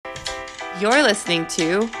You're listening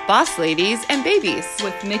to Boss Ladies and Babies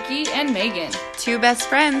with Mickey and Megan, two best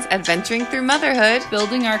friends adventuring through motherhood,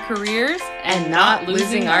 building our careers, and not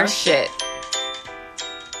losing our shit.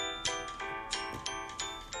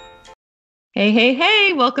 Hey, hey,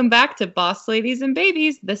 hey, welcome back to Boss Ladies and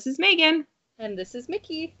Babies. This is Megan. And this is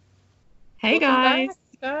Mickey. Hey, welcome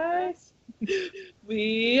guys.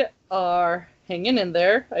 We are hanging in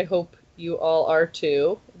there. I hope you all are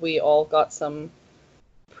too. We all got some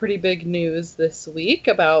pretty big news this week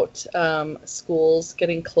about schools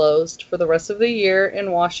getting closed for the rest of the year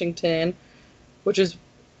in Washington, which is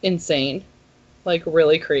insane, like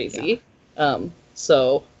really crazy. Yeah.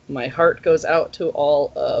 So my heart goes out to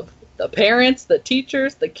all of the parents, the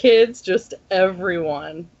teachers, the kids, just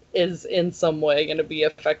everyone is in some way going to be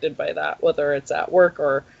affected by that, whether it's at work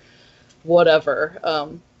or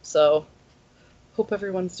whatever. So hope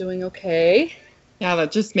everyone's doing okay. Yeah,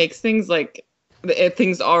 that just makes things like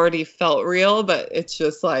things already felt real, but it's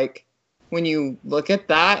just like when you look at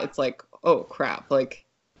that, it's like, oh crap, like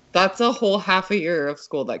that's a whole half a year of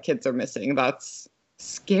school that kids are missing. That's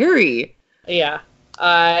scary. Yeah,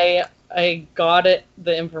 I got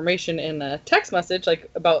the information in a text message, like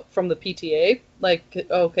about from the PTA, like,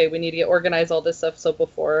 okay, we need to get organized, all this stuff. So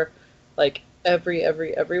before, like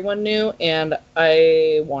everyone knew, and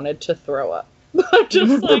I wanted to throw up.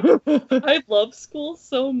 Just like, I love school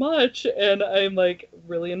so much, and I'm like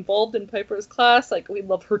really involved in Piper's class. Like, we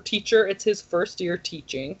love her teacher. It's his first year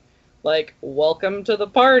teaching. Like, welcome to the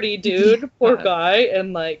party, dude. Poor guy.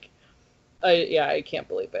 And like, I can't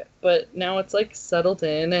believe it. But now it's like settled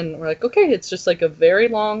in, and we're like, okay, it's just like a very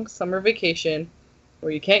long summer vacation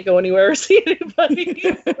where you can't go anywhere or see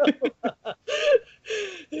anybody. So,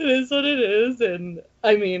 it is what it is, and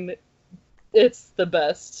I mean, it's the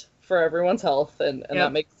best for everyone's health, and yep.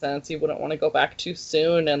 That makes sense. You wouldn't want to go back too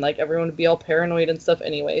soon, and like everyone would be all paranoid and stuff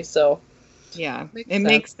anyway, so yeah,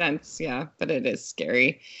 makes sense. Yeah, but it is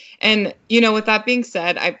scary. And with that being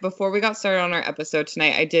said, before we got started on our episode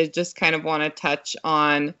tonight, I did just kind of want to touch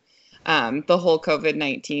on the whole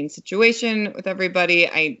COVID-19 situation with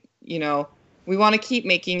everybody. We want to keep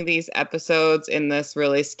making these episodes in this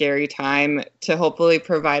really scary time to hopefully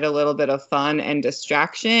provide a little bit of fun and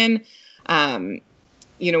distraction.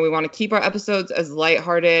 We want to keep our episodes as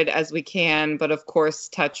lighthearted as we can, but of course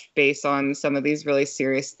touch base on some of these really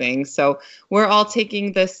serious things. So we're all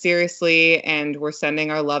taking this seriously, and we're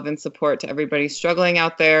sending our love and support to everybody struggling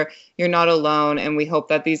out there. You're not alone, and we hope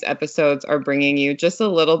that these episodes are bringing you just a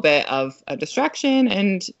little bit of a distraction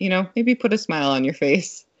and, maybe put a smile on your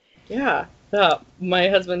face. Yeah. My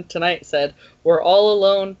husband tonight said, we're all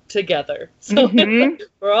alone together. So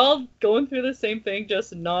we're all going through the same thing,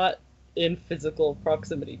 just not in physical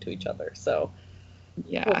proximity to each other. So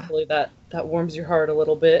yeah, hopefully that warms your heart a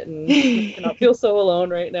little bit, and you cannot feel so alone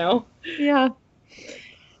right now. Yeah.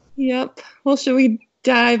 Yep. Well, should we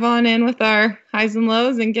dive on in with our highs and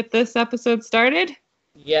lows and get this episode started?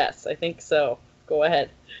 Yes, I think so. Go ahead.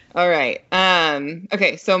 All right.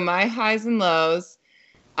 Okay, so my highs and lows,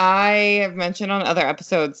 I have mentioned on other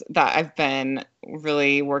episodes that I've been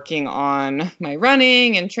really working on my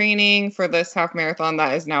running and training for this half marathon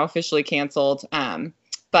that is now officially canceled.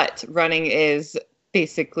 But running is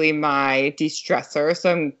basically my de-stressor,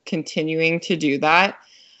 so I'm continuing to do that.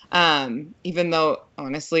 Even though,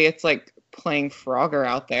 honestly, it's like playing Frogger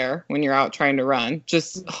out there when you're out trying to run.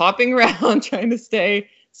 Just hopping around, trying to stay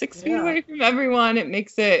 6 feet away from everyone. It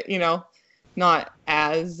makes it, not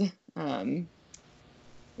as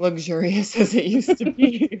luxurious as it used to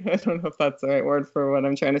be. I don't know if that's the right word for what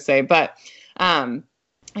I'm trying to say, but I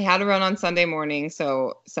had to run on Sunday morning,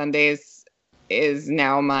 so Sundays is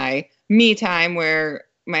now my me time where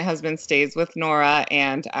my husband stays with Nora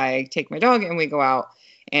and I take my dog and we go out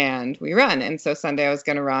and we run. And so Sunday I was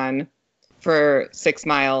going to run for 6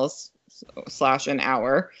 miles / an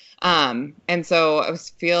hour. And so I was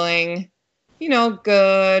feeling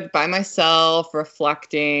good by myself,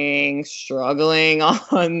 reflecting, struggling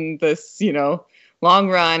on this, long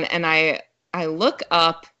run. And I look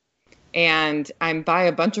up and I'm by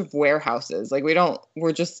a bunch of warehouses. Like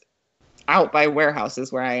we're just out by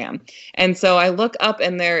warehouses where I am. And so I look up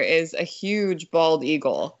and there is a huge bald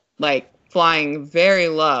eagle, like flying very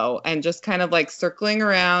low and just kind of like circling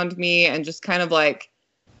around me and just kind of like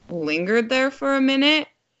lingered there for a minute.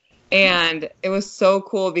 And it was so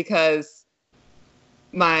cool because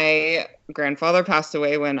my grandfather passed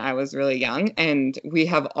away when I was really young, and we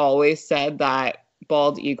have always said that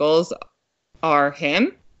bald eagles are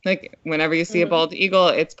him. Like, whenever you see a bald eagle,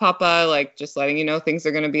 it's Papa, like, just letting you know things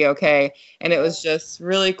are going to be okay. And it was just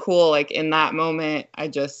really cool. Like, in that moment, I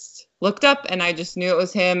just looked up, and I just knew it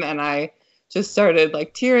was him, and I just started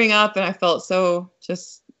like tearing up, and I felt so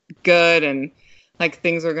just good, and like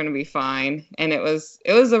things were going to be fine. And it was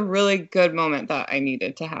a really good moment that I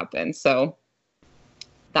needed to happen. So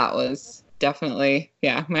that was definitely,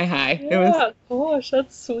 yeah, my high. Yeah, It was, gosh,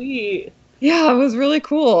 that's sweet. yeah, it was really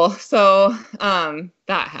cool. So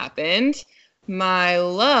that happened. My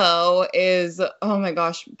low is, oh my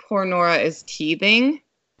gosh, poor Nora is teething.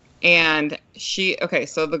 And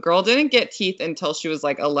so the girl didn't get teeth until she was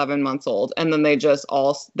like 11 months old. And then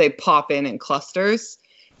they pop in clusters.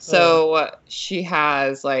 So she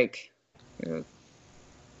has like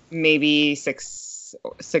maybe six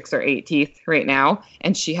or eight teeth right now.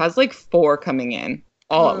 And she has like 4 coming in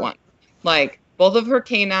all at once. Like both of her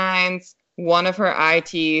canines, one of her eye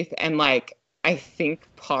teeth, and like, I think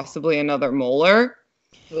possibly another molar.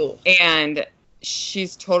 Ooh. And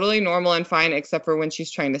she's totally normal and fine except for when she's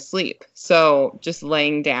trying to sleep. So just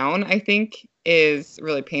laying down, I think, is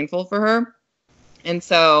really painful for her. And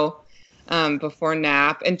so before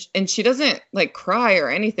nap, and she doesn't like cry or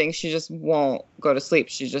anything. She just won't go to sleep.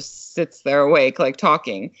 She just sits there awake, like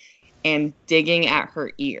talking and digging at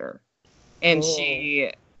her ear. And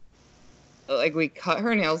she, like, we cut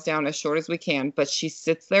her nails down as short as we can, but she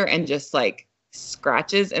sits there and just like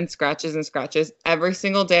scratches and scratches and scratches every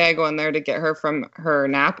single day. I go in there to get her from her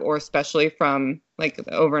nap, or especially from like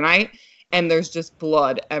the overnight, and there's just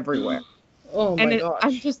blood everywhere. Oh my gosh.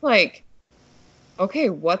 I'm just like, okay,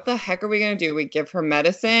 what the heck are we gonna do? We give her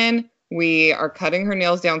medicine. We are cutting her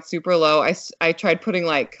nails down super low. I tried putting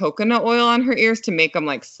like coconut oil on her ears to make them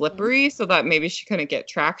like slippery so that maybe she couldn't get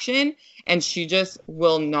traction, and she just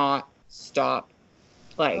will not stop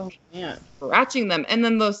like scratching them. And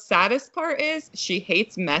then the saddest part is she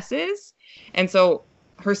hates messes, and so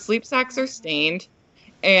her sleep sacs are stained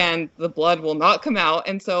and the blood will not come out.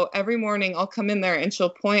 And so every morning I'll come in there and she'll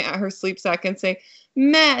point at her sleep sac and say,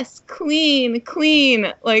 mess, clean,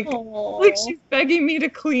 like she's begging me to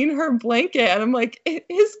clean her blanket. And I'm like, it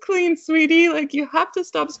is clean, sweetie, like you have to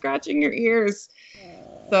stop scratching your ears.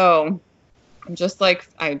 So I'm just like,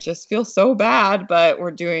 I just feel so bad, but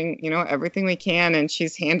we're doing, everything we can, and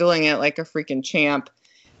she's handling it like a freaking champ.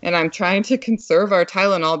 And I'm trying to conserve our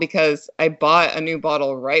Tylenol because I bought a new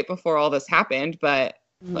bottle right before all this happened, but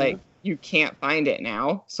like you can't find it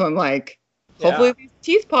now. So I'm like, hopefully these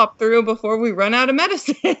teeth pop through before we run out of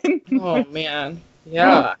medicine. Oh man.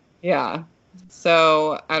 Yeah. Yeah.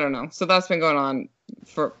 So I don't know. So that's been going on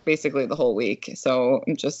for basically the whole week. So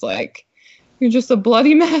I'm just like, you're just a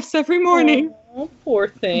bloody mess every morning. Oh, poor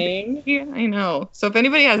thing. Yeah, I know. So if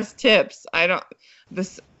anybody has tips,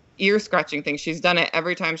 this ear scratching thing, she's done it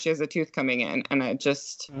every time she has a tooth coming in. And I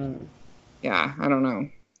just, I don't know.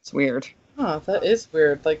 It's weird. Oh, that is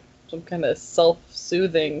weird. Like some kind of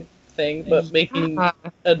self-soothing thing, but making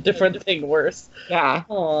a different thing worse. Yeah.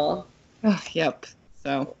 Aw. Yep.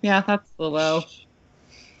 So, yeah, that's the low.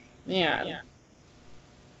 Yeah.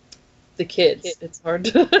 The kids. It's hard.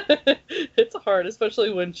 It's hard,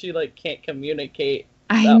 especially when she like can't communicate.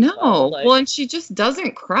 I know. Well, and she just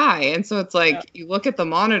doesn't cry. And so it's like, you look at the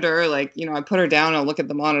monitor, like, I put her down and look at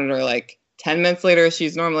the monitor, like 10 minutes later,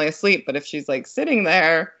 she's normally asleep. But if she's like sitting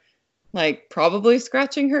there, like probably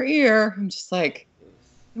scratching her ear, I'm just like,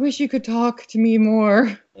 I wish you could talk to me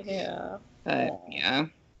more. Yeah. But yeah,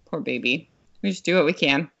 poor baby. We just do what we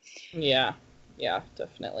can. Yeah. Yeah,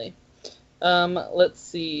 definitely. Let's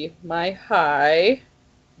see. My high.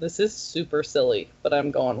 This is super silly, but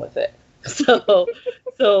I'm going with it.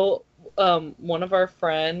 So one of our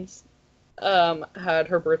friends had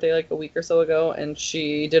her birthday like a week or so ago, and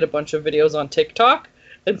she did a bunch of videos on TikTok.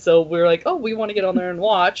 And so we were like, oh, we want to get on there and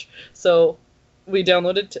watch. So I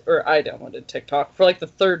downloaded TikTok for like the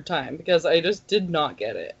 3rd time because I just did not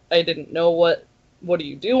get it. I didn't know what do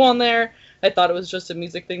you do on there. I thought it was just a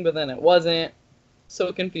music thing, but then it wasn't.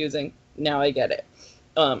 So confusing. Now I get it.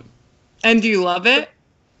 And do you love it?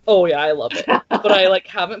 Oh yeah, I love it. But I like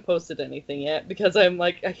haven't posted anything yet because I'm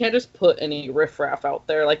like, I can't just put any riffraff out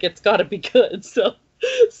there. Like it's got to be good.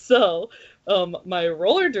 So my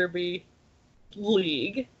roller derby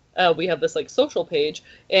league, we have this like social page,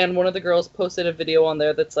 and one of the girls posted a video on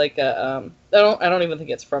there that's like a I don't even think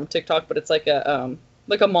it's from TikTok, but it's like a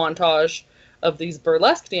montage of these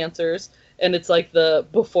burlesque dancers, and it's like the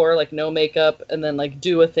before, like no makeup, and then like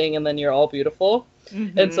do a thing, and then you're all beautiful.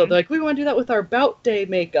 And so they're like, we want to do that with our bout day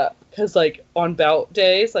makeup, because like on bout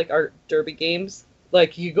days, like our derby games,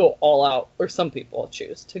 like you go all out, or some people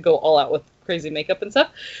choose to go all out with crazy makeup and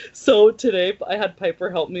stuff. So today I had Piper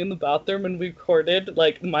help me in the bathroom, and we recorded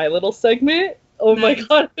like my little segment. Oh my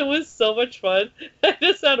god, it was so much fun. I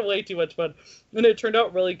just had way too much fun, and it turned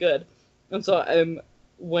out really good. And so I'm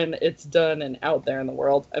when it's done and out there in the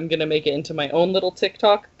world, I'm gonna make it into my own little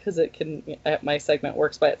TikTok because it can. My segment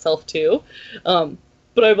works by itself too.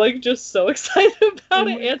 But I'm like just so excited about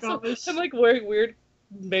it, and so I'm like wearing weird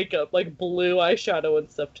makeup, like blue eyeshadow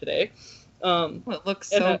and stuff today. It looks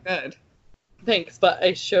so good. Thanks, but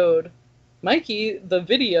I showed Mikey the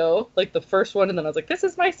video, like the first one, and then I was like, this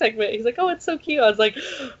is my segment. He's like, oh, it's so cute. I was like,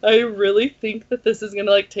 I really think that this is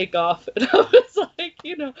gonna like take off. And I was like,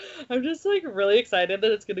 I'm just like really excited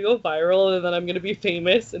that it's gonna go viral and then I'm gonna be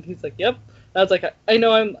famous. And he's like, yep. I was like, I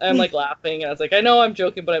know I'm like laughing. And I was like, I know I'm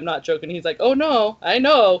joking, but I'm not joking. He's like, oh no, I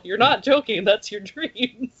know you're not joking. That's your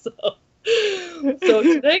dream. So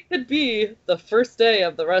today could be the first day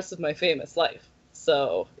of the rest of my famous life.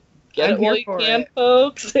 So get it while you can,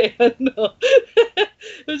 folks. And it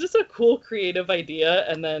was just a cool, creative idea.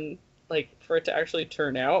 And then, like, for it to actually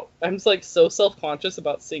turn out, I'm just, like, so self-conscious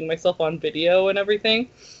about seeing myself on video and everything.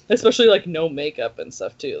 Especially, like, no makeup and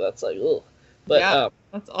stuff, too. That's, like, ugh. But, yeah,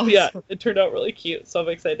 that's awesome. Yeah, it turned out really cute. So I'm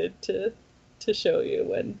excited to show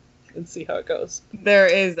you and see how it goes. There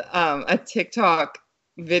is a TikTok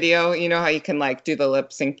video, you know how you can like do the lip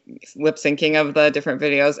syncing of the different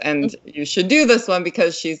videos, and you should do this one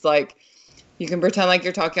because she's like, you can pretend like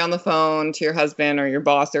you're talking on the phone to your husband or your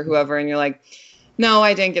boss or whoever, and you're like, no,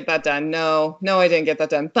 I didn't get that done. No, I didn't get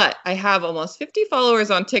that done. But I have almost 50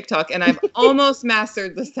 followers on TikTok, and I've almost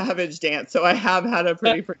mastered the Savage dance, so I have had a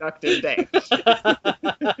pretty productive day.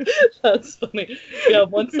 That's funny. Yeah,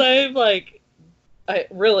 once I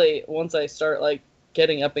start like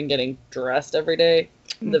getting up and getting dressed every day,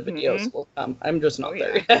 the videos will come. I'm just not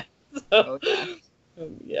there yet. So,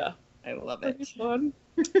 yeah. I love it. Fun.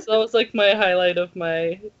 So that was like my highlight of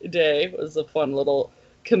my day. It was a fun little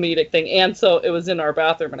comedic thing. And so it was in our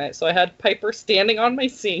bathroom, and so I had Piper standing on my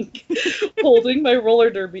sink holding my roller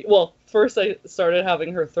derby. Well, first I started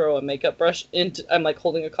having her throw a makeup brush into, I'm like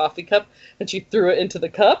holding a coffee cup, and she threw it into the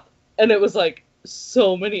cup, and it was like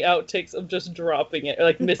so many outtakes of just dropping it, or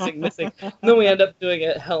like missing. And then we end up doing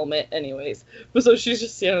a helmet anyways. But so she's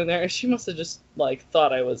just standing there, and she must have just like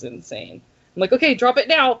thought I was insane. I'm like, okay, drop it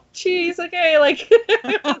now. Jeez, okay, like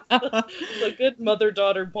a good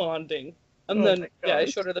mother-daughter bonding. And then I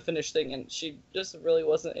showed her the finished thing, and she just really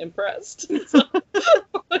wasn't impressed. So,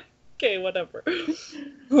 okay, whatever.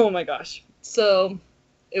 Oh my gosh. So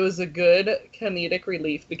it was a good comedic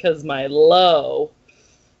relief because my low,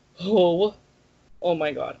 oh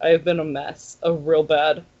my god, I've been a mess. A real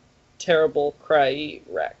bad, terrible, cry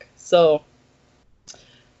wreck. So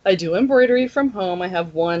I do embroidery from home. I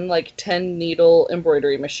have one like 10 needle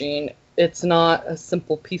embroidery machine. It's not a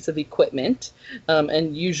simple piece of equipment.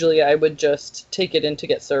 And usually I would just take it in to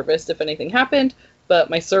get serviced if anything happened. But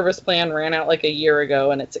my service plan ran out like a year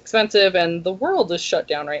ago, and it's expensive, and the world is shut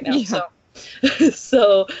down right now. Yeah.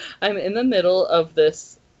 So I'm in the middle of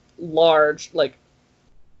this large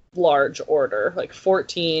order, like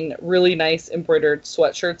 14 really nice embroidered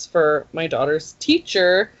sweatshirts for my daughter's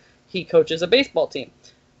teacher. He coaches a baseball team.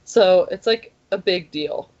 So it's like a big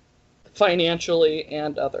deal financially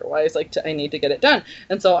and otherwise. Like I need to get it done.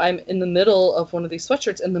 And so I'm in the middle of one of these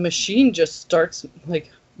sweatshirts, and the machine just starts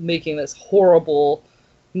like making this horrible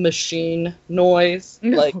machine noise.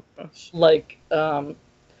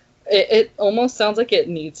 It almost sounds like it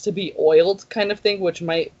needs to be oiled kind of thing, which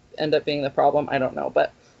might end up being the problem. I don't know,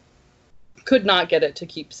 but could not get it to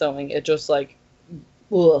keep sewing. It just like,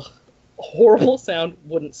 horrible sound,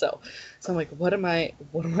 wouldn't sew. So I'm like, what am I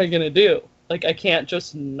gonna do? Like, I can't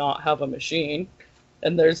just not have a machine,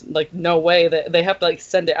 and there's like no way that they have to like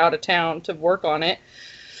send it out of town to work on it.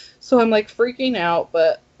 So I'm like freaking out,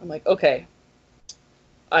 but I'm like, okay,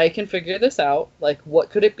 I can figure this out. Like, what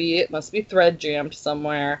could it be? It must be thread jammed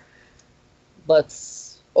somewhere.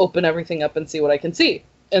 Let's open everything up and see what I can see.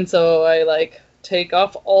 And so I like take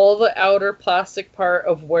off all the outer plastic part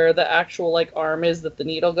of where the actual like arm is that the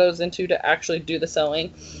needle goes into to actually do the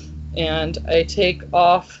sewing. And I take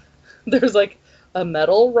off, there's like a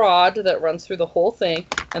metal rod that runs through the whole thing,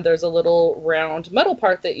 and there's a little round metal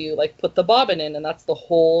part that you like put the bobbin in, and that's the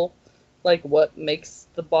whole, like what makes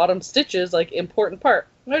the bottom stitches like important part.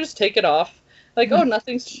 And I just take it off, like, oh,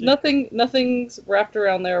 nothing's wrapped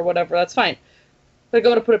around there or whatever, that's fine. But I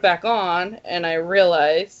go to put it back on, and I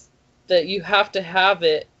realize that you have to have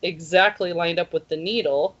it exactly lined up with the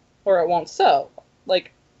needle or it won't sew.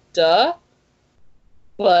 Like, duh.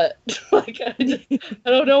 But like I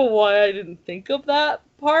don't know why I didn't think of that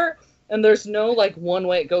part. And there's no like one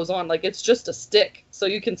way it goes on. Like, it's just a stick, so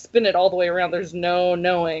you can spin it all the way around. There's no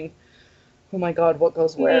knowing, oh my god, what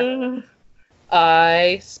goes where.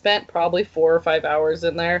 I spent probably 4 or 5 hours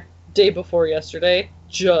in there day before yesterday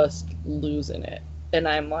just losing it. And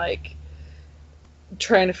I'm like,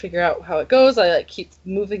 trying to figure out how it goes. I like keep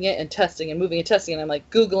moving it and testing and moving and testing, and I'm like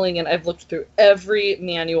Googling, and I've looked through every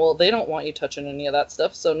manual. They don't want you touching any of that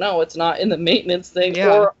stuff. So no, it's not in the maintenance thing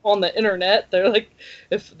or on the internet. They're like,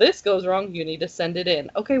 if this goes wrong, you need to send it in.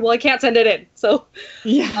 Okay, well I can't send it in. So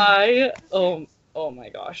I oh my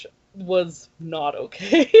gosh, was not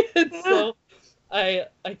okay. And so I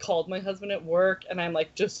called my husband at work, and I'm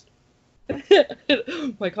like, just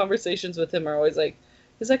my conversations with him are always like,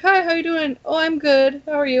 he's like, hi, how you doing? Oh, I'm good.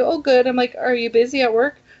 How are you? Oh, good. I'm like, are you busy at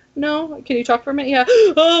work? No. Can you talk for a minute? Yeah.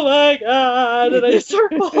 Oh my God. And I just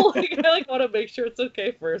start bawling. I like want to make sure it's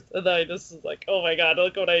okay first. And then I just was like, oh my God,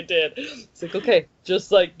 look what I did. It's like, okay,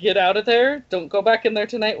 just like get out of there. Don't go back in there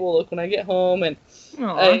tonight. We'll look when I get home. And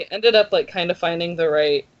I ended up like kind of finding the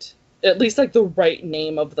right, at least like the right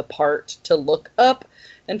name of the part to look up,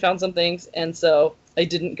 and found some things. And so I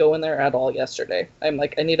didn't go in there at all yesterday. I'm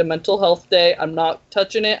like, I need a mental health day. I'm not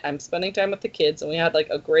touching it. I'm spending time with the kids, and we had like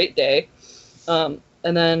a great day.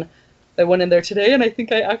 And then I went in there today, and I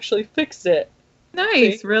think I actually fixed it.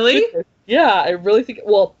 Nice, really? Yeah, I really think,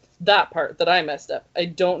 well, that part that I messed up. I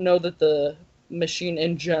don't know that the machine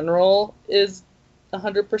in general is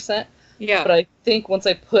 100%. Yeah. But I think once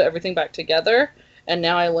I put everything back together, and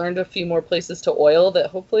now I learned a few more places to oil, that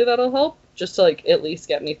hopefully that'll help, just to like at least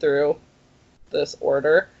get me through this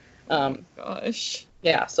order. Gosh.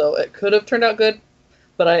 Yeah, so it could have turned out good,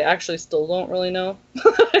 but I actually still don't really know.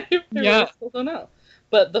 Really still don't know.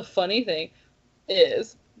 But the funny thing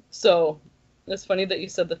is, so it's funny that you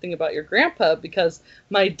said the thing about your grandpa, because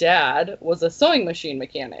my dad was a sewing machine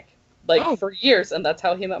mechanic, like for years, and that's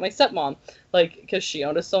how he met my stepmom, like because she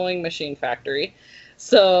owned a sewing machine factory.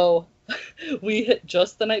 So we had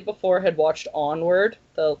just the night before had watched Onward,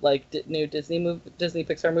 the like new Disney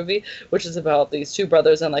Pixar movie, which is about these two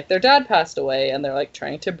brothers, and like their dad passed away, and they're like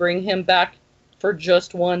trying to bring him back for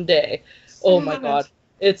just one day. Oh my God,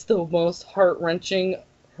 it's the most heart-wrenching,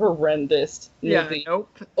 horrendous movie.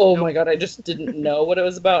 My God, I just didn't know what it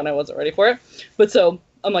was about, and I wasn't ready for it. But so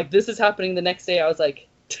I'm like, this is happening the next day. I was like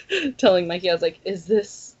telling Mikey, I was like, is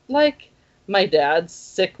this like my dad's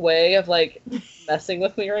sick way of like messing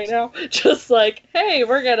with me right now? Just like, hey,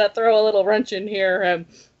 we're gonna throw a little wrench in here and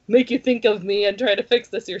make you think of me and try to fix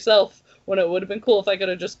this yourself, when it would have been cool if I could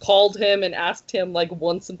have just called him and asked him like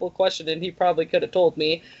one simple question, and he probably could have told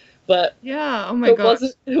me. But yeah, oh my God,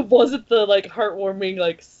 it wasn't the like heartwarming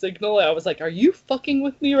like signal. I was like, are you fucking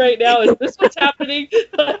with me right now? Is this what's happening?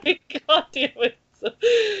 Like, God damn it.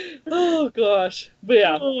 Oh gosh. But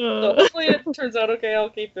yeah, so hopefully it turns out okay.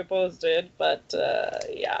 I'll keep it posted. But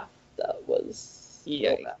yeah, that was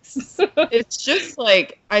It's just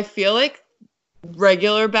like, I feel like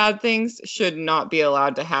regular bad things should not be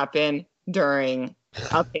allowed to happen during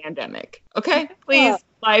a pandemic. Okay, please,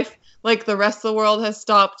 life, like the rest of the world has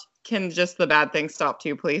stopped. Can just the bad things stop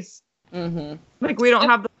too, please? Like, we don't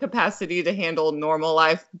have the capacity to handle normal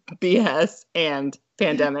life BS and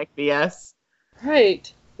pandemic BS.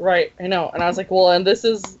 Right. I know. And I was like, well, and this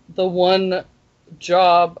is the one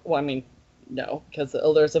job. Well, I mean, no, because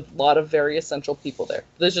there's a lot of very essential people there.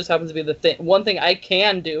 This just happens to be the one thing I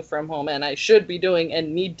can do from home, and I should be doing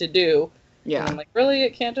and need to do. Yeah. And I'm like, really?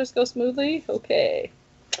 It can't just go smoothly? Okay.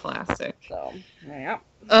 Classic. So, yeah.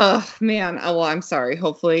 Oh, man. Oh, well, I'm sorry.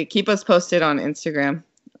 Hopefully, keep us posted on Instagram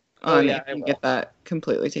on if you get that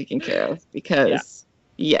completely taken care of, because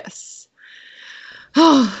yes.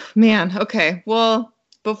 Oh, man. Okay. Well,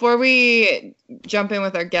 before we jump in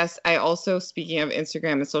with our guests, I also, speaking of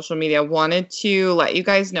Instagram and social media, wanted to let you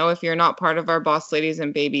guys know, if you're not part of our Boss Ladies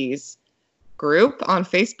and Babies group on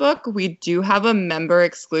Facebook, we do have a member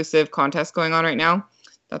exclusive contest going on right now.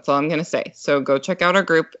 That's all I'm going to say. So go check out our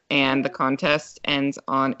group, and the contest ends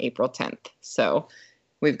on April 10th. So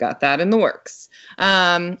we've got that in the works.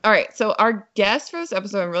 All right. So our guest for this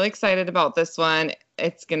episode, I'm really excited about this one.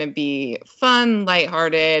 It's going to be fun,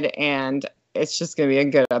 lighthearted, and it's just going to be a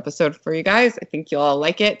good episode for you guys. I think you'll all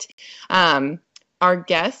like it. Our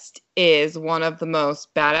guest is one of the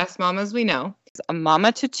most badass mamas we know. A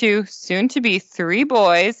mama to two, soon to be 3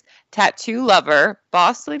 boys, tattoo lover,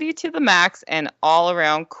 boss lady to the max, and all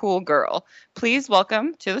around cool girl. Please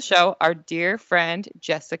welcome to the show our dear friend,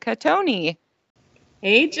 Jessica Tony.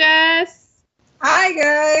 Hey, Jess. Hi,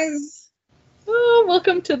 guys. Oh,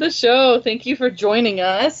 welcome to the show. Thank you for joining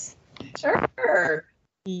us. Sure.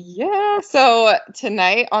 Yeah, so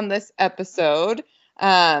tonight on this episode,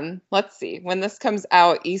 let's see, when this comes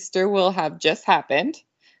out, Easter will have just happened.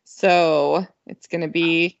 So it's going to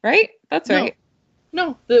be, right? That's right.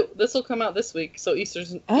 No, this will come out this week. So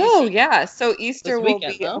Easter's. Oh, yeah. So Easter will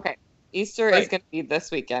weekend, be. though. Okay. Easter is going to be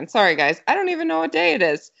this weekend. Sorry, guys. I don't even know what day it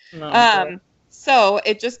is. No, So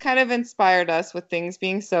it just kind of inspired us with things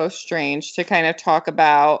being so strange to kind of talk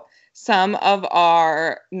about some of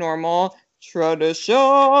our normal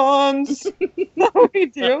traditions that we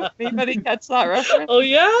do. Anybody catch that reference? Oh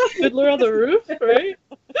yeah, Fiddler on the Roof, right?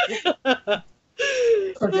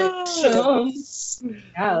 Predictions.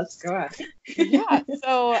 Yeah, let's go ahead. Yeah.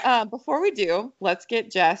 So before we do, let's get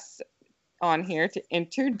Jess on here to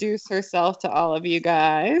introduce herself to all of you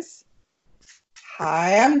guys.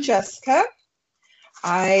 Hi, I'm Jessica.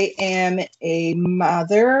 I am a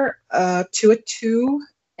mother to a 2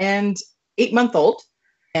 and 8-month-old,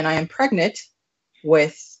 and I am pregnant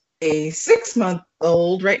with a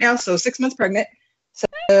 6-month-old right now, so 6 months pregnant.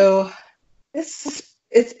 So it's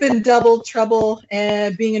been double trouble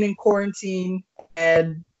and being in quarantine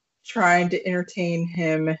and trying to entertain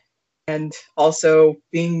him and also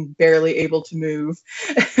being barely able to move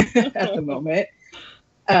at the moment.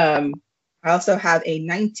 I also have a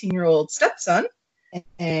 19-year-old stepson,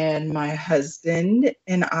 and my husband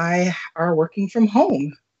and I are working from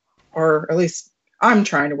home, or at least I'm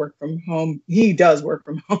trying to work from home. He does work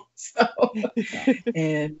from home. So,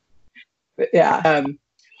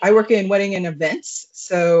 I work in wedding and events.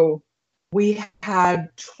 So we had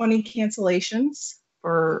 20 cancellations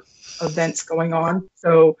for events going on.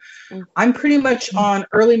 So I'm pretty much on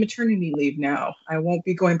early maternity leave now. I won't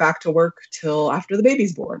be going back to work till after the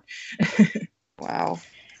baby's born. Wow.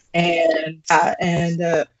 And I'm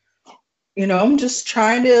just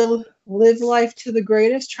trying to live life to the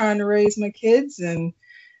greatest, trying to raise my kids and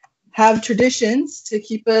have traditions to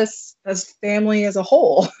keep us as family as a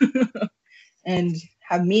whole and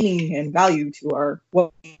have meaning and value to our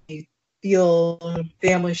what we feel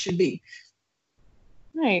family should be.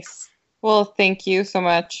 Nice. Well, thank you so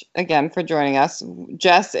much again for joining us.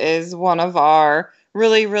 Jess is one of our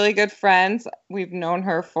really, really good friends. We've known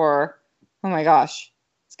her for, oh my gosh,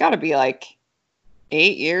 it's got to be like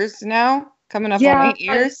 8 years now, coming up on 8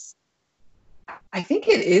 years. I think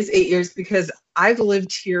it is 8 years because I've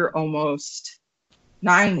lived here almost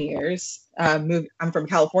 9 years. I'm from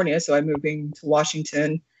California, so I'm moving to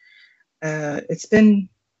Washington. It's been,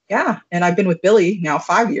 and I've been with Billy now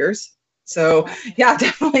 5 years. So, yeah,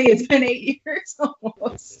 definitely it's been 8 years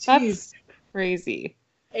almost. That's crazy.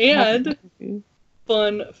 And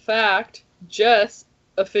fun fact, Jess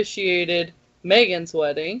officiated Megan's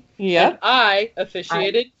wedding. Yeah. And I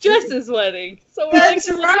officiated Jess's wedding. So we're That's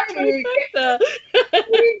like right.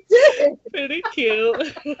 We did. Pretty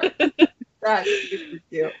cute. That's super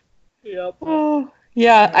cute. Yep. Oh,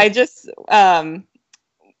 yeah. I just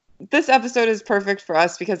this episode is perfect for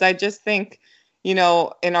us because I just think, in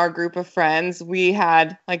our group of friends, we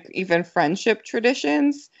had like even friendship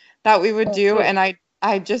traditions that we would do. And I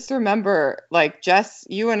just remember like Jess,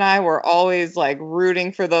 you and I were always like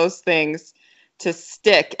rooting for those things to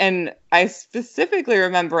stick. And I specifically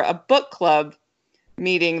remember a book club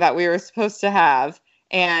meeting that we were supposed to have,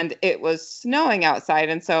 and it was snowing outside.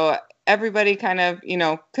 And so everybody kind of,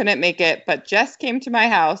 couldn't make it, but Jess came to my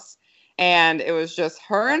house. And it was just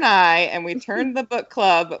her and I, and we turned the book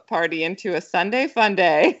club party into a Sunday fun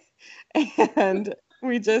day. And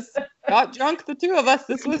we just got drunk, the two of us.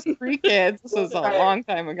 This was pre-kids. This was a long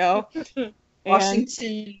time ago.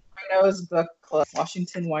 Washington Winos Book Club.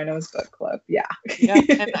 Washington Winos Book Club. Yeah. Yeah.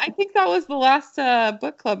 And I think that was the last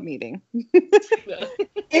book club meeting.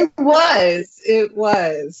 It was.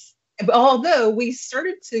 Although we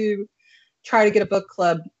started to try to get a book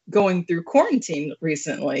club going through quarantine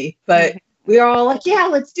recently, but we were all like, yeah,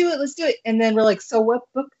 let's do it. And then we're like, so what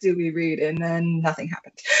book do we read? And then nothing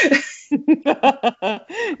happened.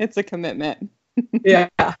 It's a commitment. Yeah.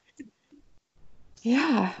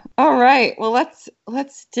 Yeah. All right. Well, let's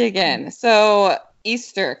dig in. So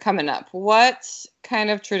Easter coming up. What kind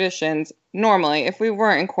of traditions normally, if we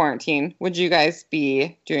weren't in quarantine, would you guys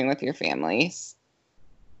be doing with your families?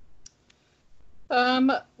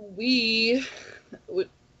 We would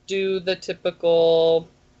do the typical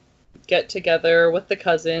get together with the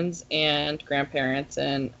cousins and grandparents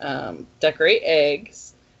and decorate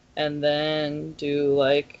eggs, and then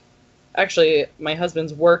do actually my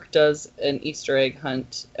husband's work does an Easter egg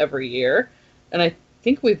hunt every year, and I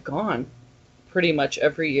think we've gone pretty much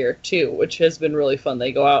every year too, which has been really fun.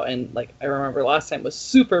 They go out and I remember last time was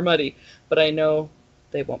super muddy, but I know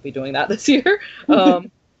they won't be doing that this year.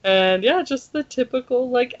 And yeah, just the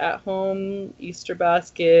typical at home Easter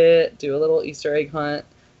basket, do a little Easter egg hunt.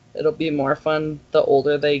 It'll be more fun the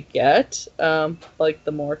older they get,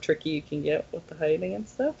 the more tricky you can get with the hiding and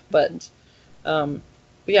stuff. But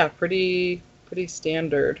yeah, pretty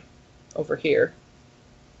standard over here.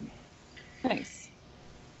 Nice.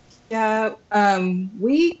 Yeah,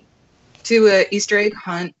 we do a Easter egg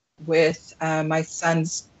hunt with my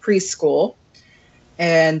son's preschool.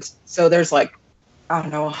 And so there's like, I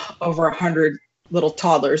don't know, over 100 little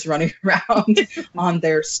toddlers running around on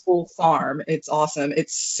their school farm. It's awesome.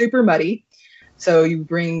 It's super muddy. So you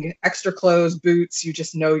bring extra clothes, boots, you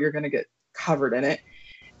just know you're going to get covered in it.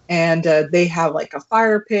 And they have like a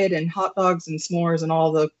fire pit and hot dogs and s'mores and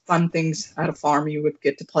all the fun things at a farm you would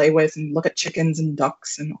get to play with and look at chickens and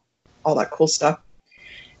ducks and all that cool stuff.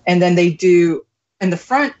 And then they do, and the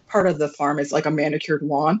front part of the farm is like a manicured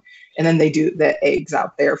lawn. And then they do the eggs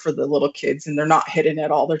out there for the little kids, and they're not hidden at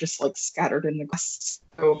all. They're just like scattered in the grass.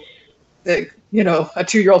 So, a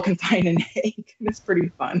 2-year-old can find an egg. It's pretty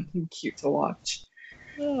fun and cute to watch.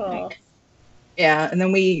 Oh. Yeah, and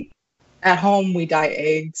then at home, we dye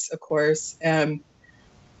eggs, of course.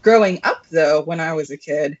 Growing up, though, when I was a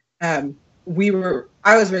kid, I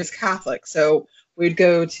was raised Catholic, so we'd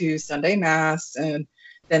go to Sunday Mass, and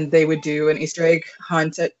then they would do an Easter egg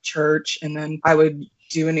hunt at church, and then I would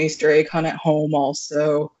do an Easter egg hunt at home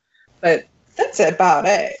also. But that's about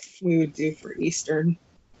it we would do for Easter.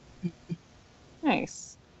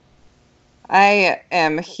 Nice. I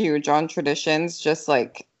am huge on traditions, just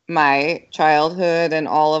like my childhood and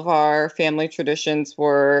all of our family traditions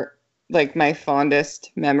were like my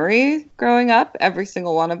fondest memory growing up, every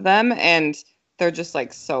single one of them. And they're just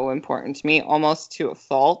like so important to me, almost to a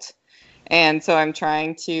fault. And so I'm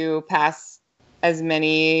trying to pass as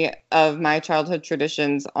many of my childhood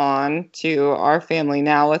traditions on to our family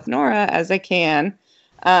now with Nora as I can.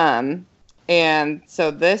 And so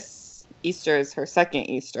this Easter is her second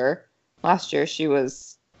Easter. Last year she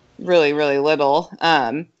was really, really little.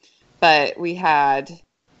 But we had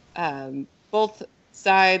both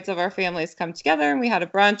sides of our families come together, and we had a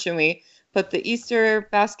brunch, and we put the Easter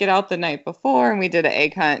basket out the night before, and we did an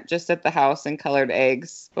egg hunt just at the house and colored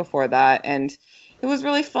eggs before that. And it was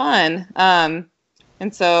really fun.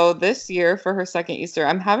 And so this year for her second Easter,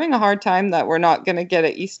 I'm having a hard time that we're not going to get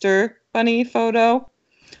an Easter bunny photo.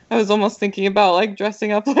 I was almost thinking about like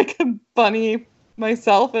dressing up like a bunny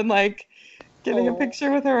myself and like getting a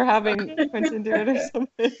picture with her, or having Quentin do it or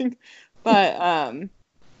something. But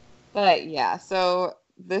yeah, so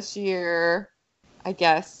this year, I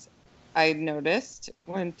guess I noticed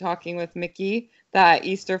when talking with Mickey that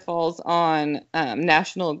Easter falls on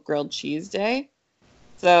National Grilled Cheese Day.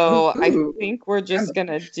 So I think we're just going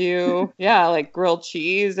to do, like grilled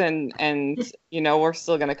cheese and we're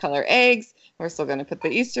still going to color eggs. We're still going to put the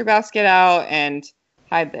Easter basket out and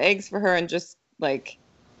hide the eggs for her and just like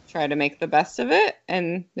try to make the best of it.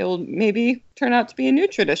 And it will maybe turn out to be a new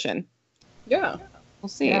tradition. Yeah. We'll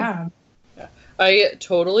see. Yeah. I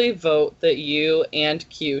totally vote that you and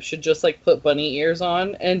Q should just like put bunny ears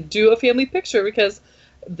on and do a family picture, because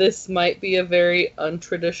this might be a very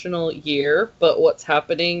untraditional year, but what's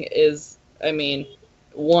happening is, I mean,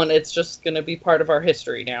 one, it's just going to be part of our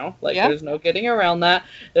history now. Like, There's no getting around that.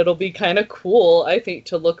 It'll be kind of cool, I think,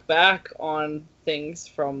 to look back on things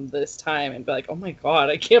from this time and be like, oh my god,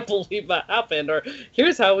 I can't believe that happened. Or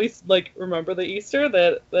here's how we, like, remember the Easter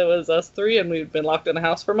that was us three and we've been locked in the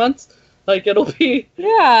house for months. Like, it'll be...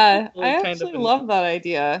 Yeah, I actually love that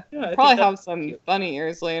idea. Yeah, I probably have some cute bunny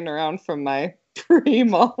ears laying around from my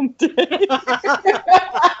pre-mom day.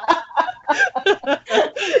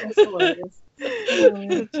 That's hilarious.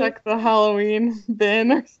 Check the Halloween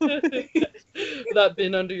bin or something. That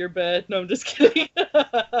bin under your bed. No, I'm just kidding.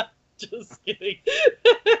 Just kidding.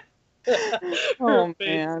 Oh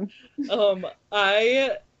man.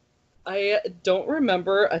 I don't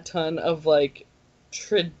remember a ton of like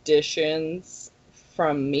traditions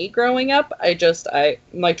from me growing up.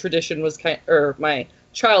 My tradition was my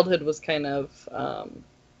childhood was kind of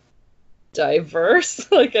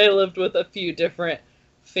diverse. Like, I lived with a few different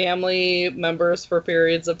family members for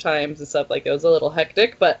periods of times and stuff. Like, it was a little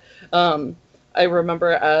hectic, but I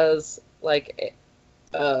remember as like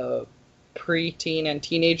a preteen and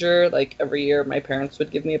teenager, like every year my parents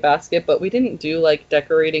would give me a basket, but we didn't do like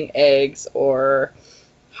decorating eggs or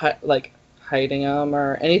like hiding them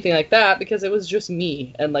or anything like that, because it was just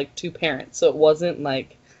me and like two parents, so it wasn't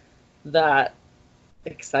like that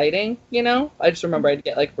exciting, I just remember I'd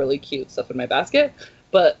get like really cute stuff in my basket.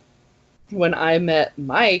 But when I met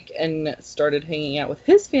Mike and started hanging out with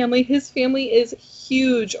his family is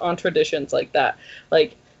huge on traditions like that.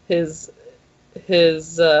 Like his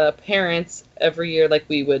parents every year, like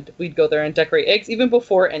we'd go there and decorate eggs even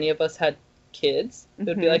before any of us had kids. It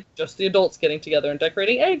would be like just the adults getting together and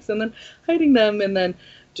decorating eggs and then hiding them and then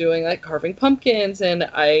doing like carving pumpkins. And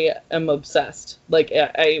I am obsessed. Like,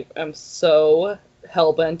 I am so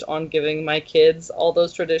hell-bent on giving my kids all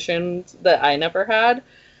those traditions that I never had,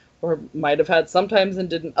 or might have had sometimes and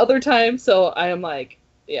didn't other times. So I am like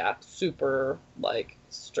super like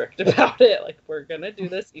strict about it. Like, we're gonna do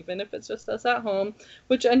this even if it's just us at home,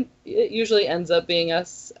 which it usually ends up being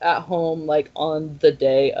us at home like on the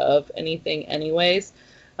day of anything anyways.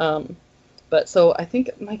 But so I think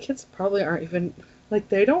my kids probably aren't even like,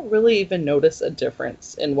 they don't really even notice a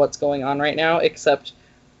difference in what's going on right now, except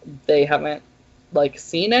they haven't like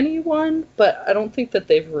seen anyone, but I don't think that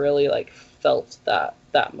they've really like felt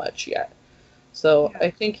that much yet. So I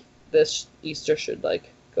think this Easter should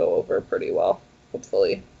like go over pretty well,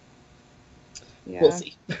 hopefully. Yeah. We'll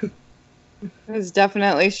see. It was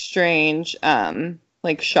definitely strange,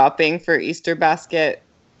 like shopping for Easter basket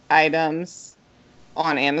items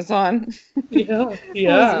on Amazon. Yeah. It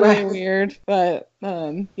was really weird, but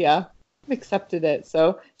yeah, accepted it.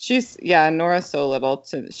 So Nora's so little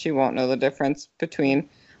she won't know the difference between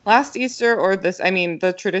last Easter or this. I mean,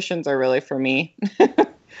 the traditions are really for me.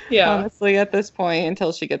 Yeah. Honestly, at this point,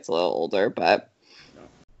 until she gets a little older, but.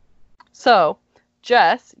 So,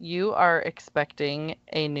 Jess, you are expecting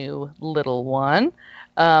a new little one.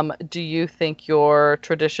 Do you think your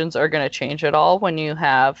traditions are going to change at all when you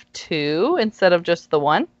have two instead of just the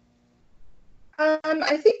one?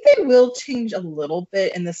 I think they will change a little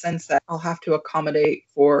bit in the sense that I'll have to accommodate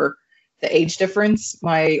for the age difference.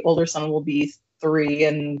 My older son will be 3,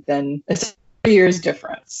 and then it's 3 years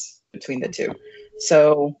difference between the two.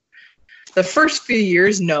 So the first few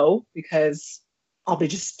years, no, because I'll be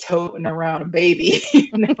just toting around a baby.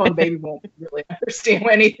 Now the baby won't really understand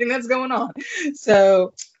anything that's going on.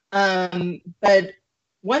 So, but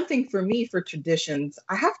one thing for me for traditions,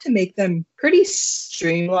 I have to make them pretty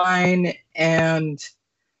streamlined and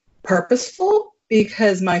purposeful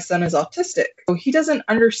because my son is autistic. So he doesn't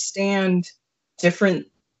understand different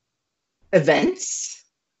events.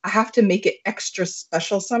 I have to make it extra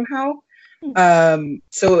special somehow.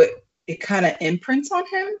 So it kind of imprints on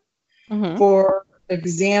him. Mm-hmm. For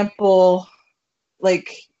example,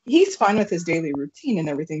 like, he's fine with his daily routine and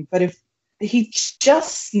everything, but if he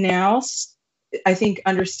just now, I think,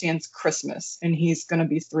 understands Christmas, and he's going to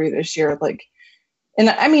be 3 this year, like, and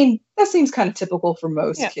I mean, that seems kind of typical for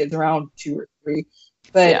most kids around 2 or 3,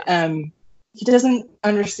 but he doesn't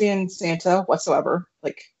understand Santa whatsoever.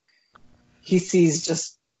 Like, he sees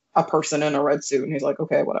just a person in a red suit and he's like,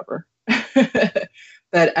 okay, whatever.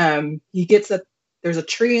 But he gets that there's a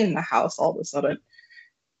tree in the house all of a sudden,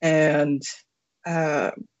 and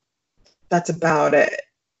that's about it.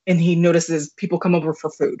 And he notices people come over for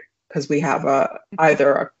food because we have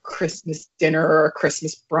either a Christmas dinner or a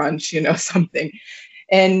Christmas brunch, something.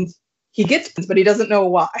 And he gets, but he doesn't know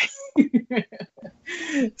why.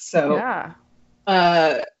 So,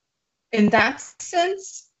 in that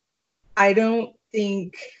sense, I don't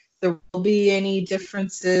think there will be any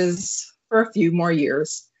differences for a few more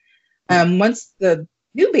years. Once the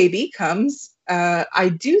new baby comes,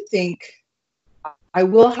 I do think I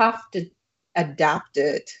will have to adapt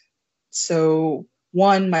it. So,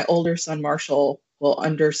 one, my older son, Marshall, will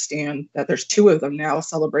understand that there's 2 of them now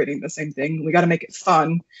celebrating the same thing. We got to make it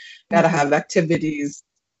fun. Got to have activities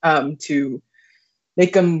to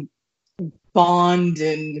make them bond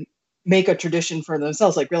and make a tradition for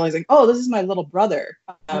themselves, like realizing, oh, this is my little brother.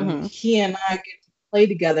 He and I get to play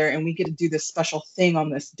together, and we get to do this special thing on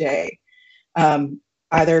this day,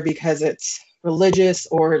 either because it's religious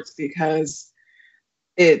or it's because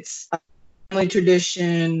it's a family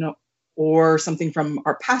tradition or something from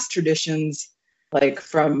our past traditions, like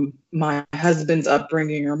from my husband's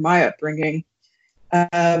upbringing or my upbringing.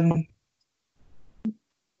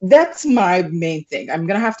 That's my main thing. I'm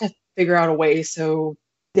going to have to figure out a way so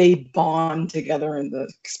they bond together in the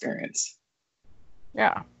experience.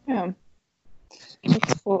 Yeah.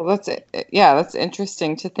 That's cool. That's it. Yeah, that's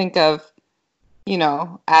interesting to think of,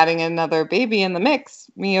 adding another baby in the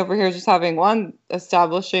mix. Me over here just having one,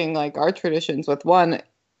 establishing like our traditions with one.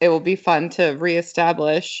 It will be fun to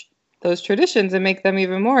reestablish those traditions and make them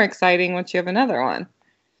even more exciting once you have another one.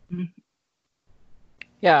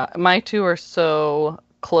 Yeah, my 2 are so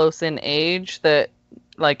close in age that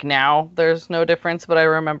like now there's no difference, but I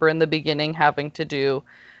remember in the beginning having to do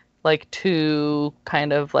like 2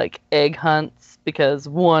 kind of like egg hunts because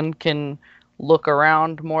one can look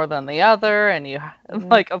around more than the other, and you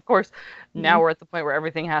like, of course, now we're at the point where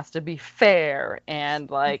everything has to be fair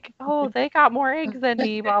and like, oh, they got more eggs than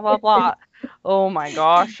me, blah blah blah. Oh my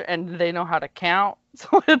gosh, and they know how to count,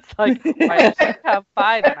 so it's like, why does you have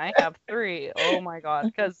 5 and I have 3? Oh my god,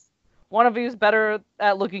 because one of you is better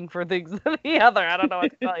at looking for things than the other. I don't know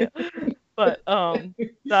what to tell you, but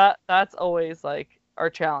that's always like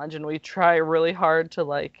our challenge, and we try really hard to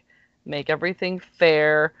like make everything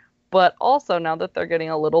fair, But also, now that they're getting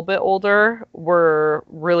a little bit older, we're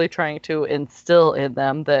really trying to instill in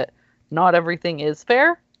them that not everything is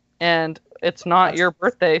fair, and it's not your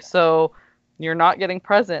birthday, so you're not getting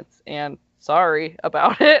presents, and sorry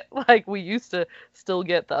about it. Like, we used to still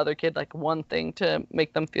get the other kid like one thing to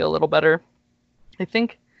make them feel a little better. I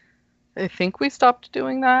think we stopped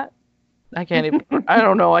doing that. I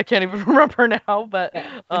don't know, I can't even remember now, but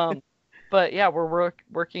yeah, we're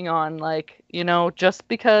working on, like, just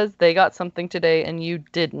because they got something today and you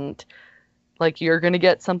didn't, like, you're going to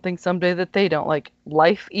get something someday that they don't. Like,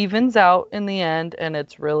 life evens out in the end, and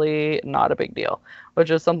it's really not a big deal,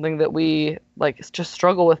 which is something that we, like, just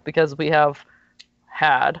struggle with because we have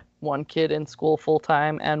had one kid in school full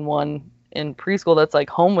time and one in preschool that's,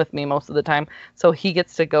 like, home with me most of the time. So he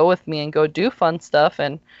gets to go with me and go do fun stuff,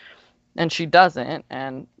 and she doesn't.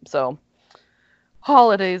 And so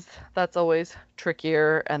holidays, that's always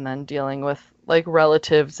trickier. And then dealing with, like,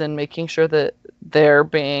 relatives and making sure that they're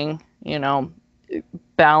being,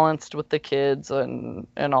 balanced with the kids and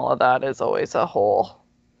all of that is always a whole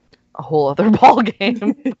other ball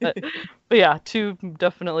game. but yeah, 2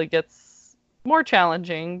 definitely gets more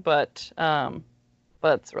challenging, but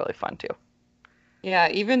it's really fun too. Yeah,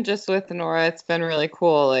 even just with Nora, it's been really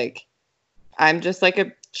cool. Like, I'm just like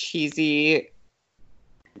a cheesy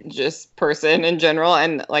just person in general,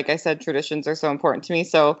 and like I said, traditions are so important to me.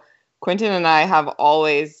 So Quentin and I have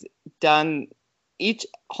always done each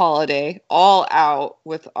holiday all out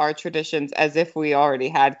with our traditions as if we already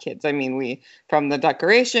had kids. I mean, we, from the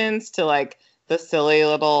decorations to like the silly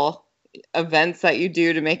little events that you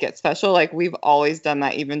do to make it special, like we've always done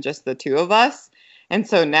that, even just the 2 of us. And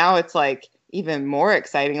so now it's like even more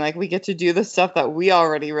exciting. Like, we get to do the stuff that we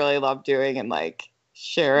already really love doing and like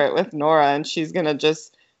share it with Nora, and she's gonna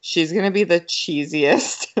be the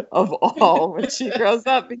cheesiest of all when she grows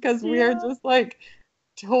up, because we are just like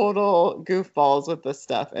total goofballs with this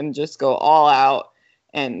stuff and just go all out.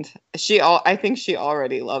 And I think she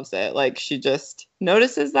already loves it. Like, she just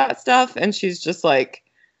notices that stuff, and she's just like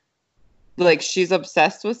she's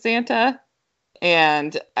obsessed with Santa.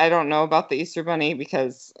 And I don't know about the Easter Bunny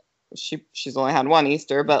because she's only had one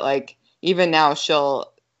Easter, but like even now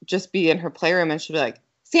she'll just be in her playroom and she'll be like,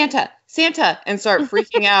 Santa, Santa, and start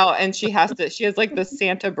freaking out. And she has like this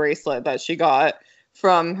Santa bracelet that she got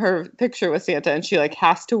from her picture with Santa, and she like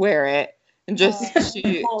has to wear it. And just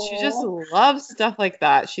she just loves stuff like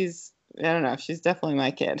that. I don't know, she's definitely my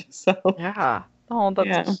kid. So yeah. Oh,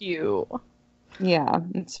 that's cute. Yeah,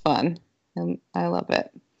 it's fun. And I love it.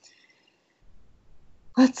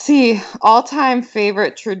 Let's see. All-time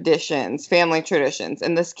favorite traditions, family traditions.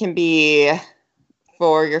 And this can be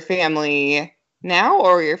for your family now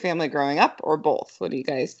or your family growing up, or both. What do you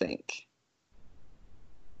guys think?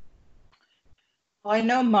 Well, I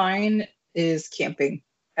know mine is camping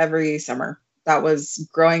every summer. That was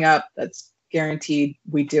growing up. That's guaranteed.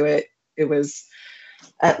 We do it. It was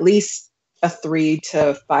at least a 3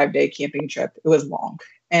 to 5 day camping trip. It was long.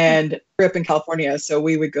 And I grew up in California, so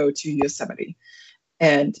we would go to Yosemite.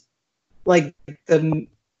 And like the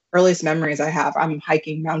earliest memories I have, I'm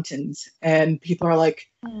hiking mountains, and people are like,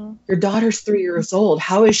 your daughter's 3 years old.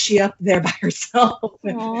 How is she up there by herself?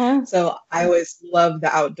 So I always loved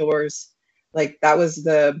the outdoors. Like, that was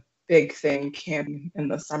the big thing. Camping in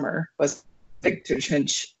the summer was a big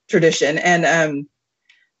tradition. And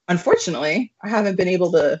unfortunately, I haven't been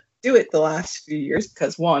able to do it the last few years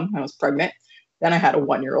because, one, I was pregnant. Then I had a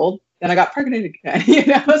 1-year-old. Then I got pregnant again,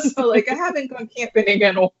 So like, I haven't gone camping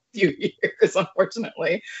in a few years,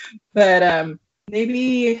 unfortunately. But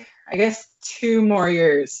maybe, I guess, 2 more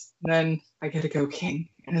years, and then I get to go king,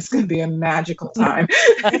 and it's going to be a magical time.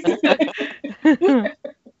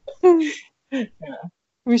 Yeah.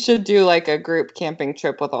 We should do like a group camping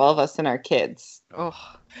trip with all of us and our kids. Oh,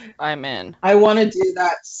 I'm in. I want to do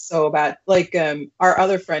that so bad. Like, our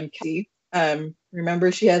other friend, Katie,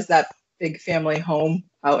 remember, she has that big family home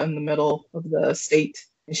out in the middle of the state.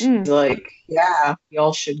 And she's like, yeah,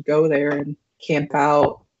 y'all should go there and camp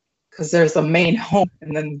out, because there's the main home,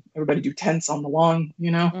 and then everybody do tents on the lawn,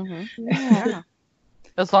 Mm-hmm. Yeah.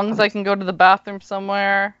 As long as I can go to the bathroom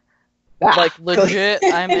somewhere, like legit,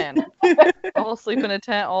 I'm in. I'll sleep in a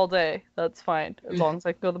tent all day. That's fine, as long as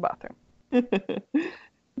I can go to the bathroom.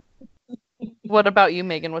 What about you,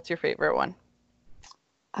 Megan? What's your favorite one?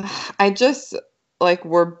 I just, like,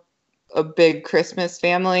 we're a big Christmas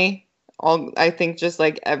family. I think just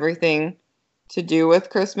like everything to do with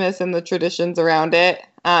Christmas and the traditions around it.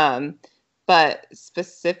 But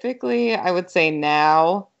specifically, I would say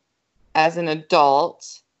now, as an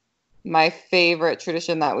adult, my favorite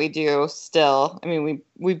tradition that we do still, I mean,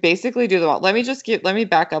 we basically do them all. Let me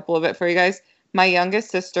back up a little bit for you guys. my youngest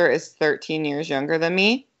sister is 13 years younger than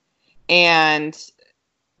me, and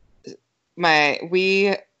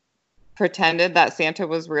we pretended that Santa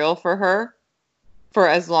was real for her for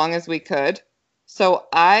as long as we could. So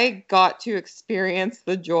I got to experience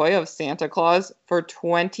the joy of Santa Claus for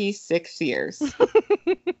 26 years.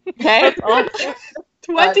 Okay?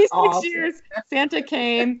 26 awesome. years. Santa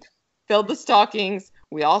came, filled the stockings.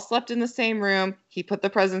 We all slept in the same room. He put the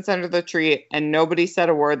presents under the tree, and nobody said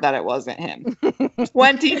a word that it wasn't him.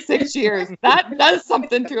 26 years. That does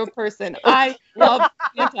something to a person. I love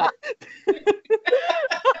Santa.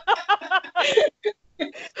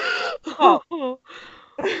 Oh.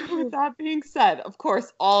 With that being said, of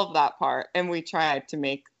course, all of that part, and we tried to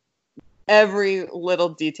make every little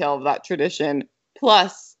detail of that tradition,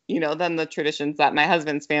 plus, then the traditions that my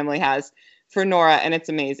husband's family has for Nora, and it's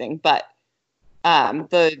amazing. But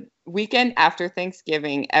the weekend after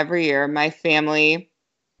Thanksgiving, every year, my family,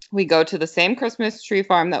 we go to the same Christmas tree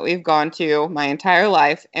farm that we've gone to my entire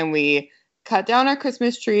life, and we cut down our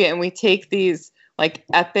Christmas tree, and we take these like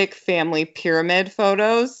epic family pyramid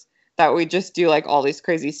photos that we just do like all these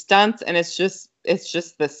crazy stunts, and it's just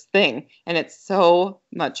this thing, and it's so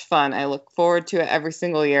much fun. I look forward to it every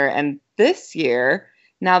single year. And this year,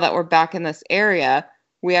 now that we're back in this area,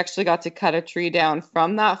 we actually got to cut a tree down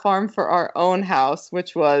from that farm for our own house,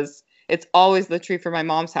 it's always the tree for my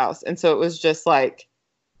mom's house. And so it was just like,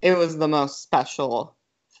 it was the most special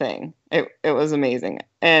thing. It was amazing.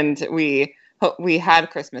 And we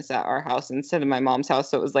had Christmas at our house instead of my mom's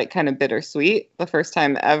house. So it was like kind of bittersweet the first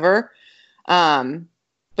time ever. But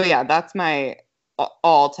yeah, that's my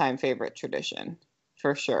all-time favorite tradition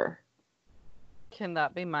for sure. Can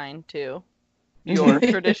that be mine too? Your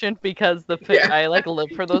tradition, because I like live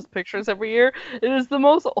for those pictures every year. It is the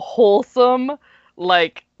most wholesome,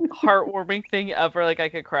 like heartwarming thing ever. Like I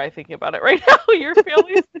could cry thinking about it right now. Your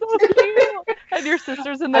family is so cute, and your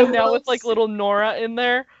sister's in there now with like little Nora in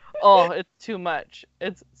there. Oh, it's too much.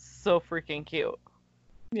 It's so freaking cute.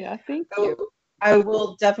 Yeah, thank you. I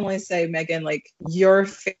will definitely say, Megan, like your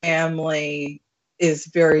family is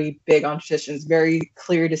very big on traditions, very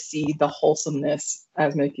clear to see the wholesomeness,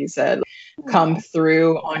 as Mickey said, come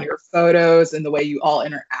through on your photos and the way you all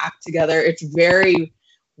interact together. It's very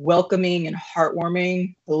welcoming and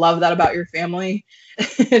heartwarming. I love that about your family.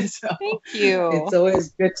 So thank you. It's always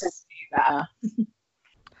good to see that.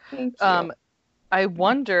 Thank you. I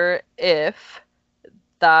wonder if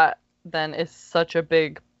that then is such a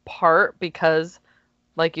big part because,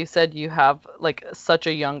 like you said, you have like such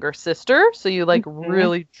a younger sister, so you like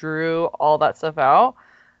really drew all that stuff out.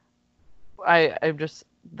 I'm just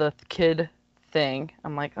the kid thing.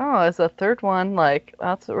 I'm like, oh, as a third one, like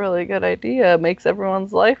that's a really good idea. It makes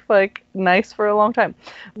everyone's life like nice for a long time.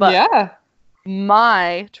 But yeah,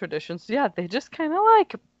 my traditions, they just kind of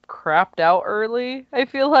like crapped out early. I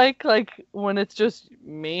feel like when it's just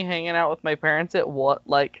me hanging out with my parents, there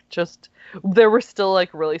were still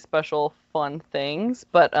like really special fun things,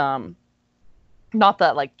 but not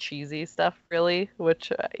that like cheesy stuff really,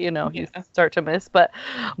 which you start to miss. But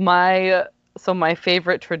my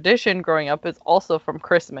favorite tradition growing up is also from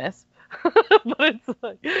Christmas. But it's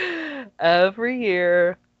like every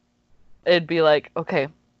year it'd be like, okay,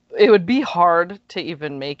 it would be hard to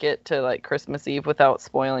even make it to like Christmas Eve without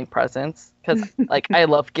spoiling presents, because like I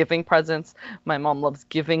love giving presents. My mom loves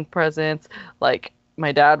giving presents. Like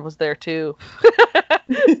my dad was there too.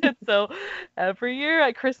 And so every year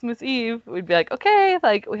at Christmas Eve, we'd be like, okay,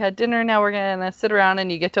 like we had dinner, now we're gonna sit around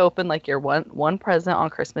and you get to open like your one present on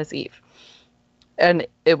Christmas Eve. And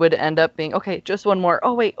it would end up being, okay, just one more.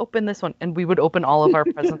 Oh, wait, open this one. And we would open all of our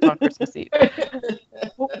presents on Christmas Eve.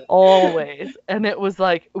 Always. And it was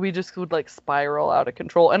like, we just would like spiral out of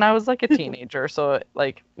control. And I was like a teenager, so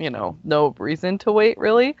like, no reason to wait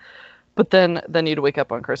really. But then you'd wake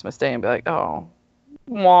up on Christmas Day and be like, oh,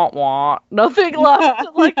 wah. Nothing left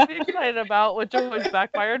to like be excited about, which always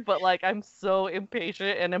backfired. But like, I'm so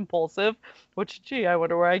impatient and impulsive, which, gee, I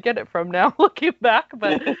wonder where I get it from now looking back.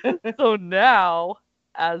 But so now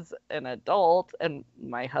as an adult, and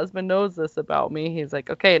my husband knows this about me, he's like,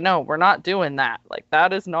 okay, no, we're not doing that. Like,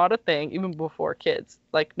 that is not a thing, even before kids.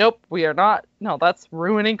 Like, nope, we are not. No, that's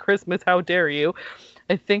ruining Christmas. How dare you?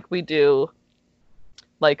 I think we do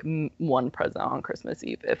like one present on Christmas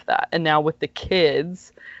Eve, if that. And now with the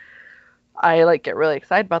kids, I like get really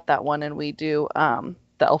excited about that one, and we do the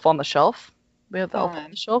Elf on the Shelf. We have the Elf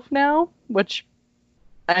on the Shelf now, which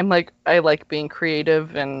I'm like, I like being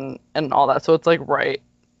creative and all that. So it's like right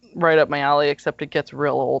up my alley, except it gets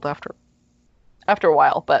real old after a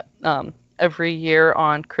while. But every year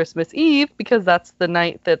on Christmas Eve, because that's the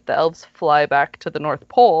night that the elves fly back to the North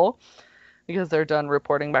Pole, because they're done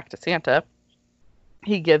reporting back to Santa,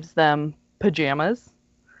 he gives them pajamas.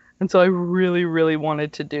 And so I really, really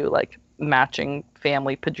wanted to do like matching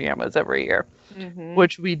family pajamas every year,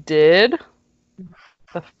 which we did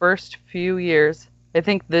the first few years. I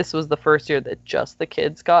think this was the first year that just the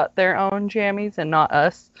kids got their own jammies and not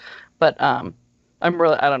us. But I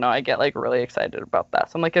don't know, I get like really excited about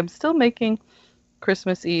that. So I'm like, I'm still making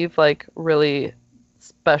Christmas Eve like really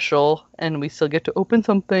special, and we still get to open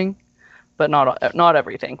something, but not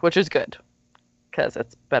everything, which is good because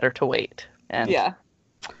it's better to wait and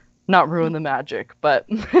not ruin the magic. But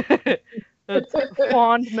it's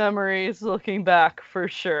fond memories looking back for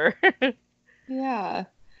sure. Yeah.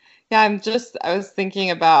 Yeah, I was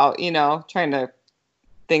thinking about, trying to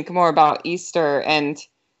think more about Easter, and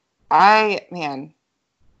I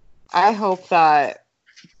hope that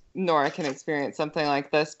Nora can experience something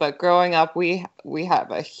like this. But growing up, we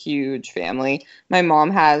have a huge family. My mom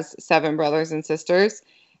has 7 brothers and sisters,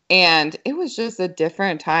 and it was just a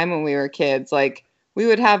different time when we were kids. Like, we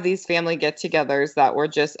would have these family get-togethers that were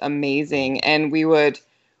just amazing, and we would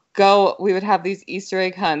have these Easter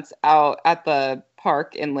egg hunts out at the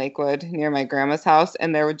park in Lakewood near my grandma's house,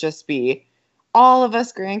 and there would just be all of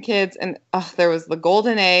us grandkids, and there was the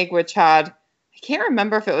golden egg, which had, I can't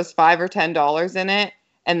remember if it was $5 or $10 in it,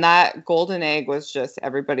 and that golden egg was just,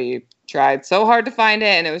 everybody tried so hard to find it,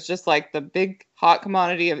 and it was just like the big hot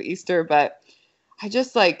commodity of Easter. But I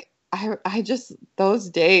just those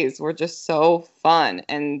days were just so fun,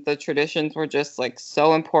 and the traditions were just like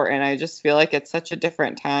so important. I just feel like it's such a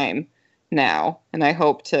different time now, and I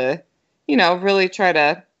hope to really try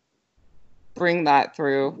to bring that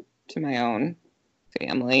through to my own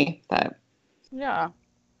family. But yeah,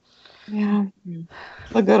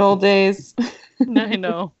 the good old days. I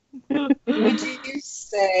know. Would you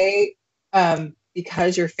say,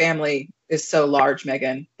 because your family is so large,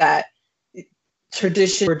 Megan, that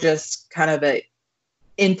traditions were just kind of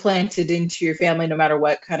implanted into your family no matter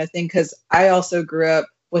what kind of thing? Because I also grew up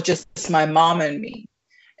with just my mom and me,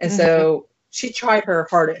 and so she tried her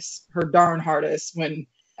darn hardest when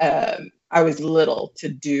I was little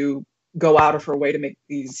to go out of her way to make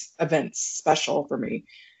these events special for me.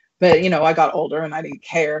 But, I got older and I didn't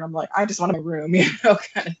care. And I'm like, I just want my room,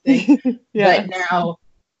 kind of thing. But now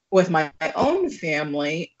with my own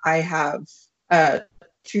family, I have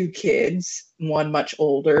 2 kids, one much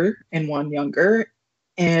older and one younger.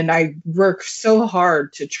 And I work so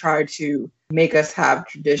hard to try to make us have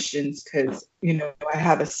traditions because, I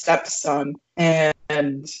have a stepson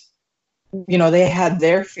and, they had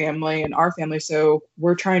their family and our family. So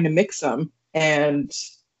we're trying to mix them and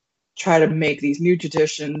try to make these new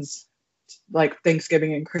traditions like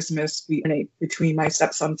Thanksgiving and Christmas between my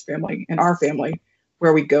stepson's family and our family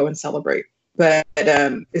where we go and celebrate. But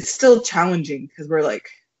it's still challenging because we're like,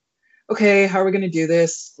 okay, how are we going to do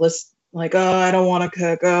this? Let's like, oh, I don't want to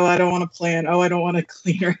cook. Oh, I don't want to plan. Oh, I don't want to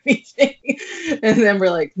clean or anything. And then we're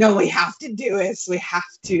like, no, we have to do this. We have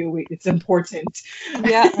to. It's important.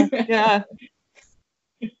 Yeah.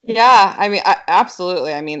 Yeah, I mean,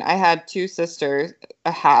 absolutely. I mean, I had 2 sisters.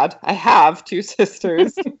 I have 2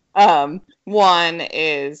 sisters. One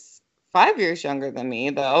is 5 years younger than me,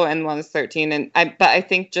 though, and one is 13. But I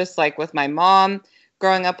think just like with my mom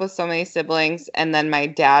growing up with so many siblings, and then my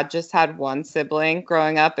dad just had 1 sibling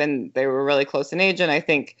growing up, and they were really close in age. And I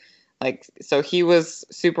think, so he was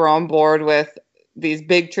super on board with these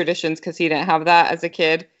big traditions because he didn't have that as a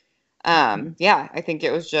kid. Yeah, I think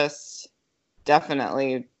it was just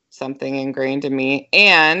definitely something ingrained in me.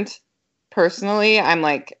 And personally, I'm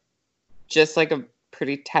just a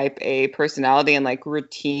pretty type A personality and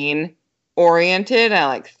routine oriented.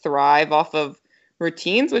 I thrive off of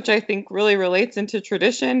routines, which I think really relates into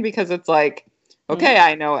tradition because it's okay,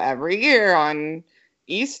 I know every year on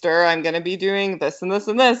Easter I'm going to be doing this and this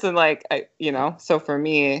and this. And so for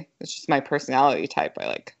me, it's just my personality type.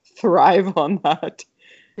 I thrive on that.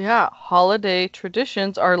 Yeah, holiday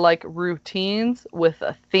traditions are like routines with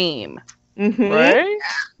a theme. Right?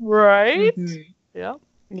 Right? Yeah.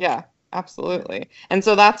 Yeah, absolutely. And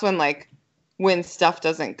so that's when stuff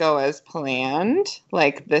doesn't go as planned,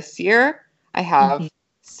 like this year, I have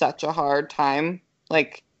such a hard time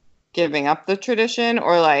giving up the tradition,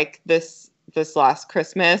 or this last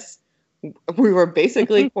Christmas, we were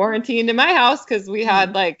basically quarantined in my house because we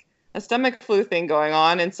had a stomach flu thing going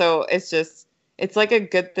on. And so it's a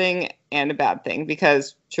good thing and a bad thing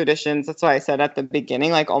because traditions, that's why I said at the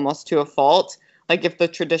beginning, almost to a fault. If the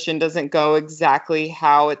tradition doesn't go exactly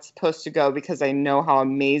how it's supposed to go because I know how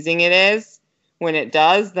amazing it is when it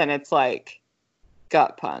does, then it's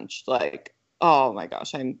gut punched. Oh my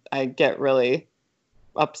gosh, I get really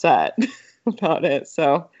upset about it.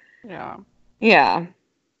 So yeah.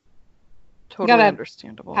 Totally gotta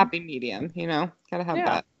understandable. happy medium, gotta have Yeah.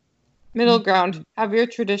 that middle ground. Have your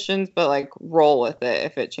traditions, but like roll with it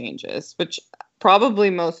if it changes, which probably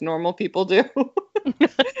most normal people do.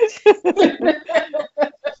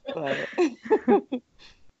 But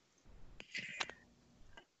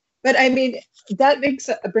But I mean, that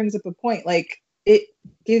brings up a point. Like, it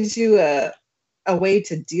gives you a way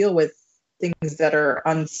to deal with things that are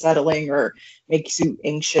unsettling or makes you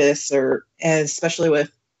anxious, or especially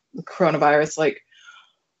with the coronavirus, like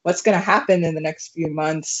what's going to happen in the next few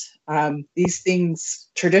months. These things,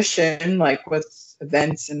 tradition, like with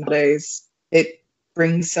events and holidays, it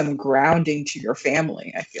brings some grounding to your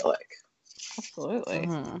family, I feel like. absolutely.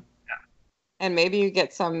 Mhm. And maybe you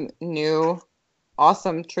get some new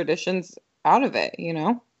awesome traditions out of it,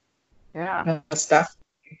 Yeah. Stuff.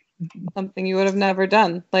 something you would have never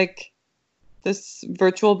done, like this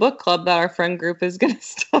virtual book club that our friend group is going to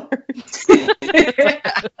start.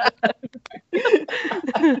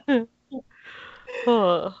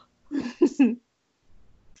 Ugh.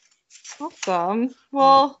 Awesome.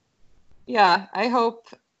 Well, yeah, I hope,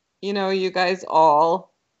 you guys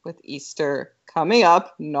all, with Easter coming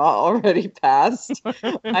up, not already past,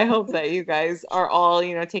 I hope that you guys are all,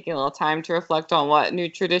 taking a little time to reflect on what new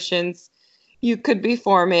traditions you could be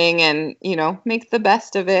forming and, make the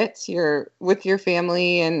best of it with your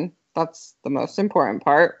family. And that's the most important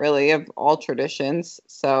part, really, of all traditions.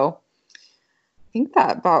 So I think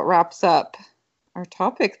that about wraps up our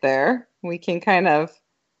topic there. We can kind of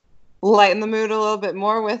lighten the mood a little bit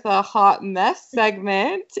more with a hot mess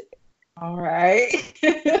segment. All right.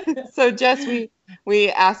 So, Jess, we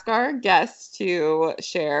ask our guests to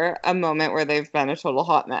share a moment where they've been a total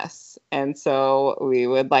hot mess. And so we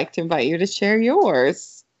would like to invite you to share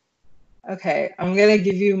yours. Okay, I'm going to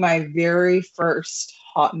give you my very first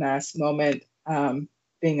hot mess moment,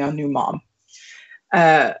 being a new mom.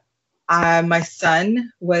 My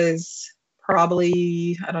son was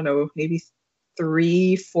probably, I don't know, maybe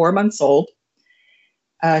 3-4 months old.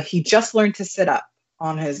 He just learned to sit up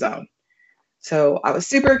on his own. So I was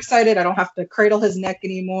super excited. I don't have to cradle his neck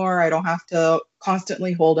anymore. I don't have to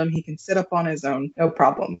constantly hold him. He can sit up on his own, no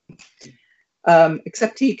problem.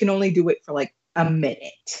 Except he can only do it for like a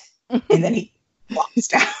minute, and then he walks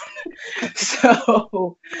down.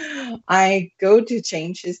 So I go to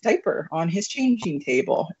change his diaper on his changing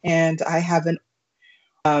table, and I have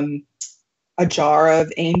a jar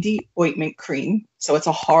of A&D ointment cream. So it's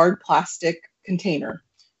a hard plastic container.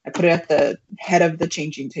 I put it at the head of the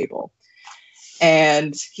changing table.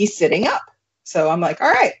 And he's sitting up. So I'm like, all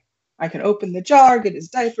right, I can open the jar, get his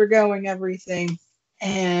diaper going, everything.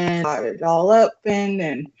 And got it all open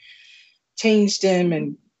and changed him,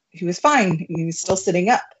 and he was fine. And he was still sitting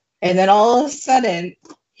up. And then all of a sudden,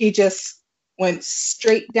 he just went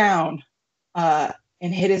straight down and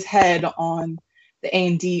hit his head on the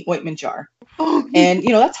A&D ointment jar. And,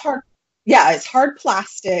 that's hard. Yeah, it's hard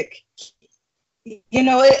plastic.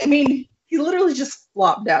 I mean, he literally just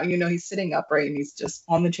flopped down. He's sitting upright and he's just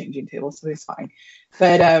on the changing table, so he's fine.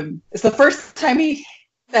 But it's the first time he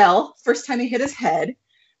fell, first time he hit his head.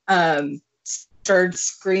 Started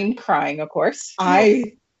scream crying, of course.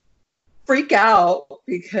 I freak out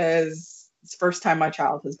because it's the first time my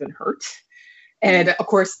child has been hurt. And of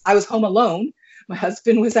course, I was home alone. My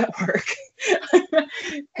husband was at work.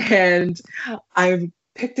 And I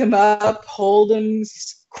picked him up, hold him,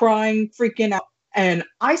 he's crying, freaking out. And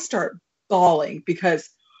I start bawling because,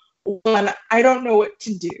 one, I don't know what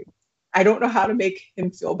to do. I don't know how to make him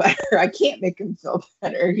feel better. I can't make him feel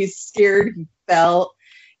better. He's scared. He fell.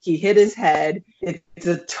 He hit his head. It's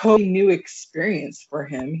a totally new experience for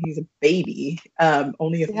him. He's a baby,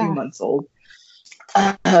 only a few months old.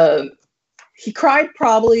 He cried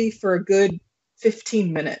probably for a good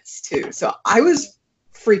 15 minutes too. So I was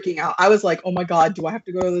freaking out. I was like, oh my God, do I have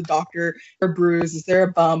to go to the doctor? Or bruise? Is there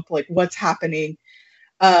a bump? Like, what's happening?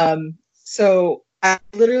 So I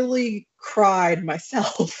literally cried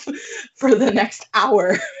myself for the next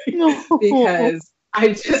hour because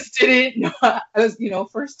I just didn't know. I was,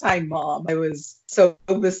 first time mom. I was so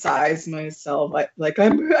beside myself.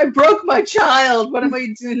 I broke my child. What am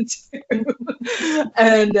I doing to?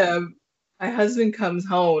 And my husband comes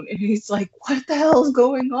home and he's like, what the hell is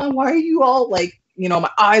going on? Why are you all like, my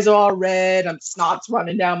eyes are all red. I'm snot's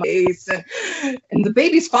running down my face. And the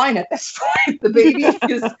baby's fine at this point. The baby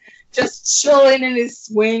is just chilling in his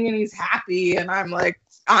swing and he's happy. And I'm like,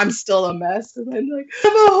 I'm still a mess. And I'm like,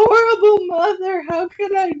 I'm a horrible mother. How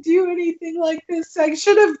could I do anything like this? I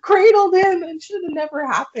should have cradled him and should have never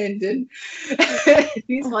happened. And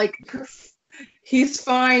he's like, he's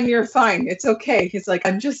fine. You're fine. It's okay. He's like,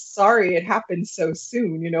 I'm just sorry it happened so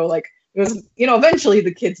soon. It was, eventually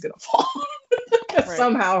the kid's going to fall.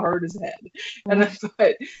 somehow hurt his head. And I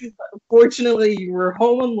thought, fortunately, you were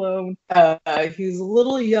home alone. He's a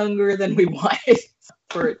little younger than we wanted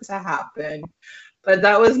for it to happen. But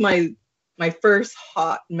that was my first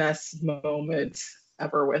hot mess moment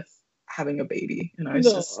ever with having a baby. And I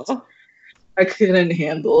was I couldn't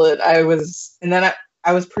handle it. I was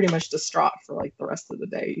pretty much distraught for like the rest of the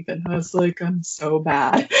day even. I was like, I'm so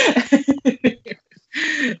bad.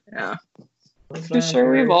 Yeah. I'm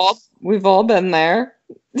sure we've all been there.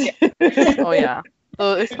 Oh yeah.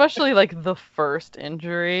 So especially like the first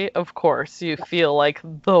injury, of course, you feel like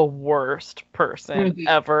the worst person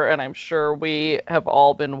ever, and I'm sure we have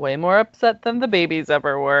all been way more upset than the babies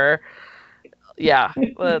ever were. Yeah,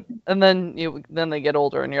 and then they get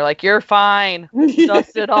older, and you're like, you're fine,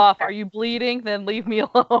 dust it off. Are you bleeding? Then leave me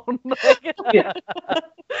alone.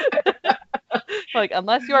 Like,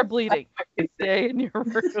 unless you are bleeding, stay in your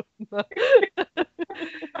room.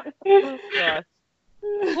 Oh, gosh.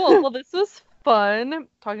 Cool. Well, this was fun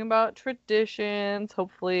talking about traditions.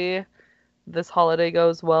 Hopefully, this holiday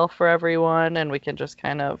goes well for everyone, and we can just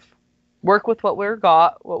kind of work with what we've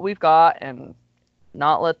got, and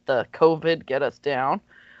not let the COVID get us down.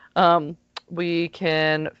 We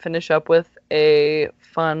can finish up with a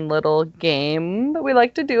fun little game that we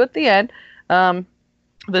like to do at the end.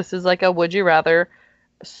 This is like a would you rather,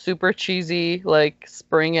 super cheesy, like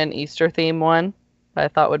spring and Easter theme one. I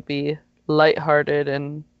thought would be lighthearted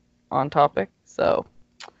and on topic. So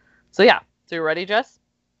yeah. So you ready, Jess?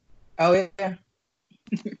 Oh yeah.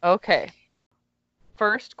 Okay.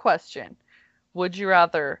 First question. Would you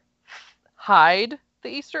rather hide the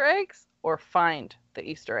Easter eggs or find the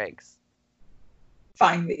Easter eggs?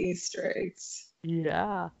 Find the Easter eggs.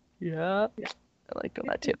 Yeah. I like doing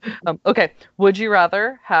that too. Okay. Would you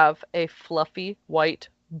rather have a fluffy white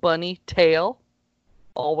bunny tail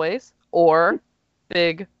always, or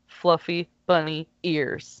big fluffy bunny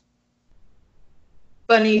ears?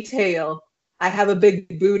 Bunny tail. I have a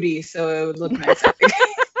big booty, so it would look nice.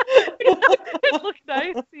 It look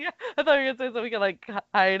nice. Yeah. I thought you were gonna say so we could like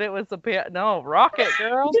hide it with some No, rocket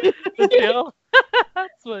girl. The tail.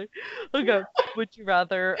 That's funny. Okay. Would you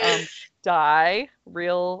rather dye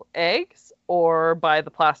real eggs or buy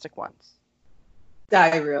the plastic ones?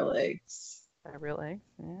 Dye real eggs. Dye real eggs.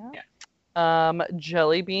 Yeah.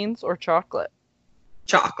 Jelly beans or chocolate?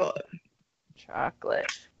 Chocolate.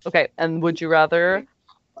 Okay. And would you rather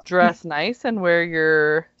dress nice and wear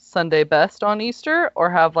your Sunday best on Easter, or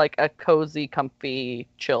have like a cozy, comfy,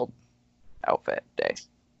 chilled outfit day?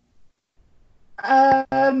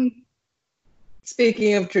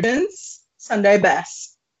 Speaking of traditions, Sunday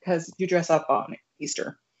best, because you dress up on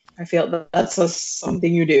Easter. I feel that's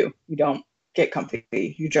something you do. You don't get comfy.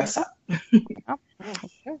 You dress up. Oh,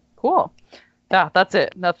 okay, cool. Yeah, that's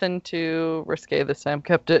it. Nothing too risque this time.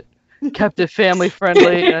 Kept it family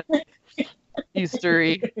friendly and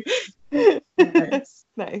Eastery.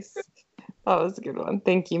 Nice. That was a good one.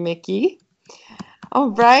 Thank you, Mickey.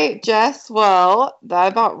 All right, Jess. Well,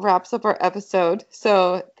 that about wraps up our episode.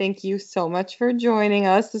 So thank you so much for joining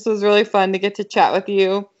us. This was really fun to get to chat with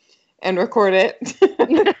you and record it.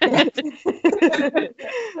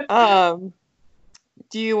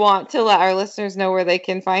 Do you want to let our listeners know where they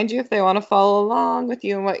can find you if they want to follow along with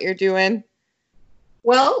you and what you're doing?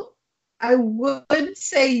 Well, I would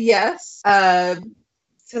say yes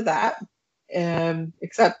to that,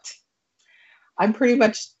 except I'm pretty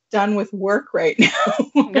much done with work right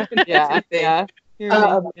now. Yeah.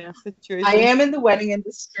 I am in the wedding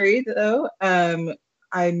industry, though.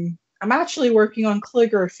 I'm actually working on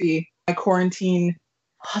calligraphy. My quarantine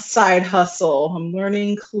side hustle. I'm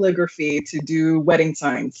learning calligraphy to do wedding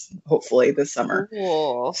signs, hopefully this summer.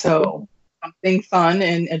 Cool. So something fun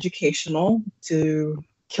and educational to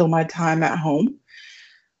kill my time at home.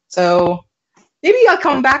 So maybe I'll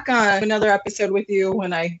come back on another episode with you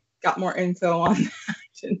when I got more info on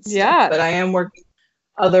that. Yeah. But I am working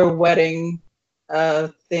other wedding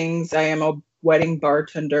things. I am a wedding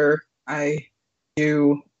bartender. I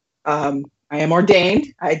am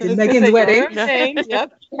ordained. I did Megan's wedding. Ordained,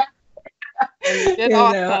 yep. And you did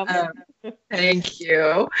awesome. Thank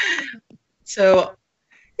you. So,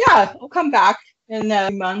 yeah, I'll come back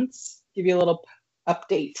in months, give you a little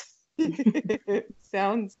update.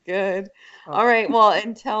 Sounds good. All right. Well,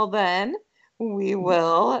 until then, we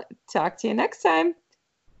will talk to you next time.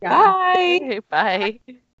 Yeah. Bye. Okay, bye.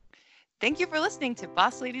 Thank you for listening to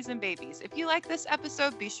Boss Ladies and Babies. If you like this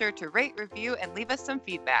episode, be sure to rate, review, and leave us some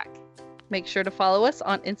feedback. Make sure to follow us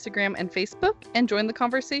on Instagram and Facebook, and join the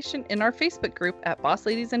conversation in our Facebook group at Boss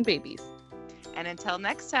Ladies and Babies. And until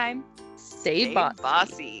next time, Stay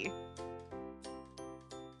bossy.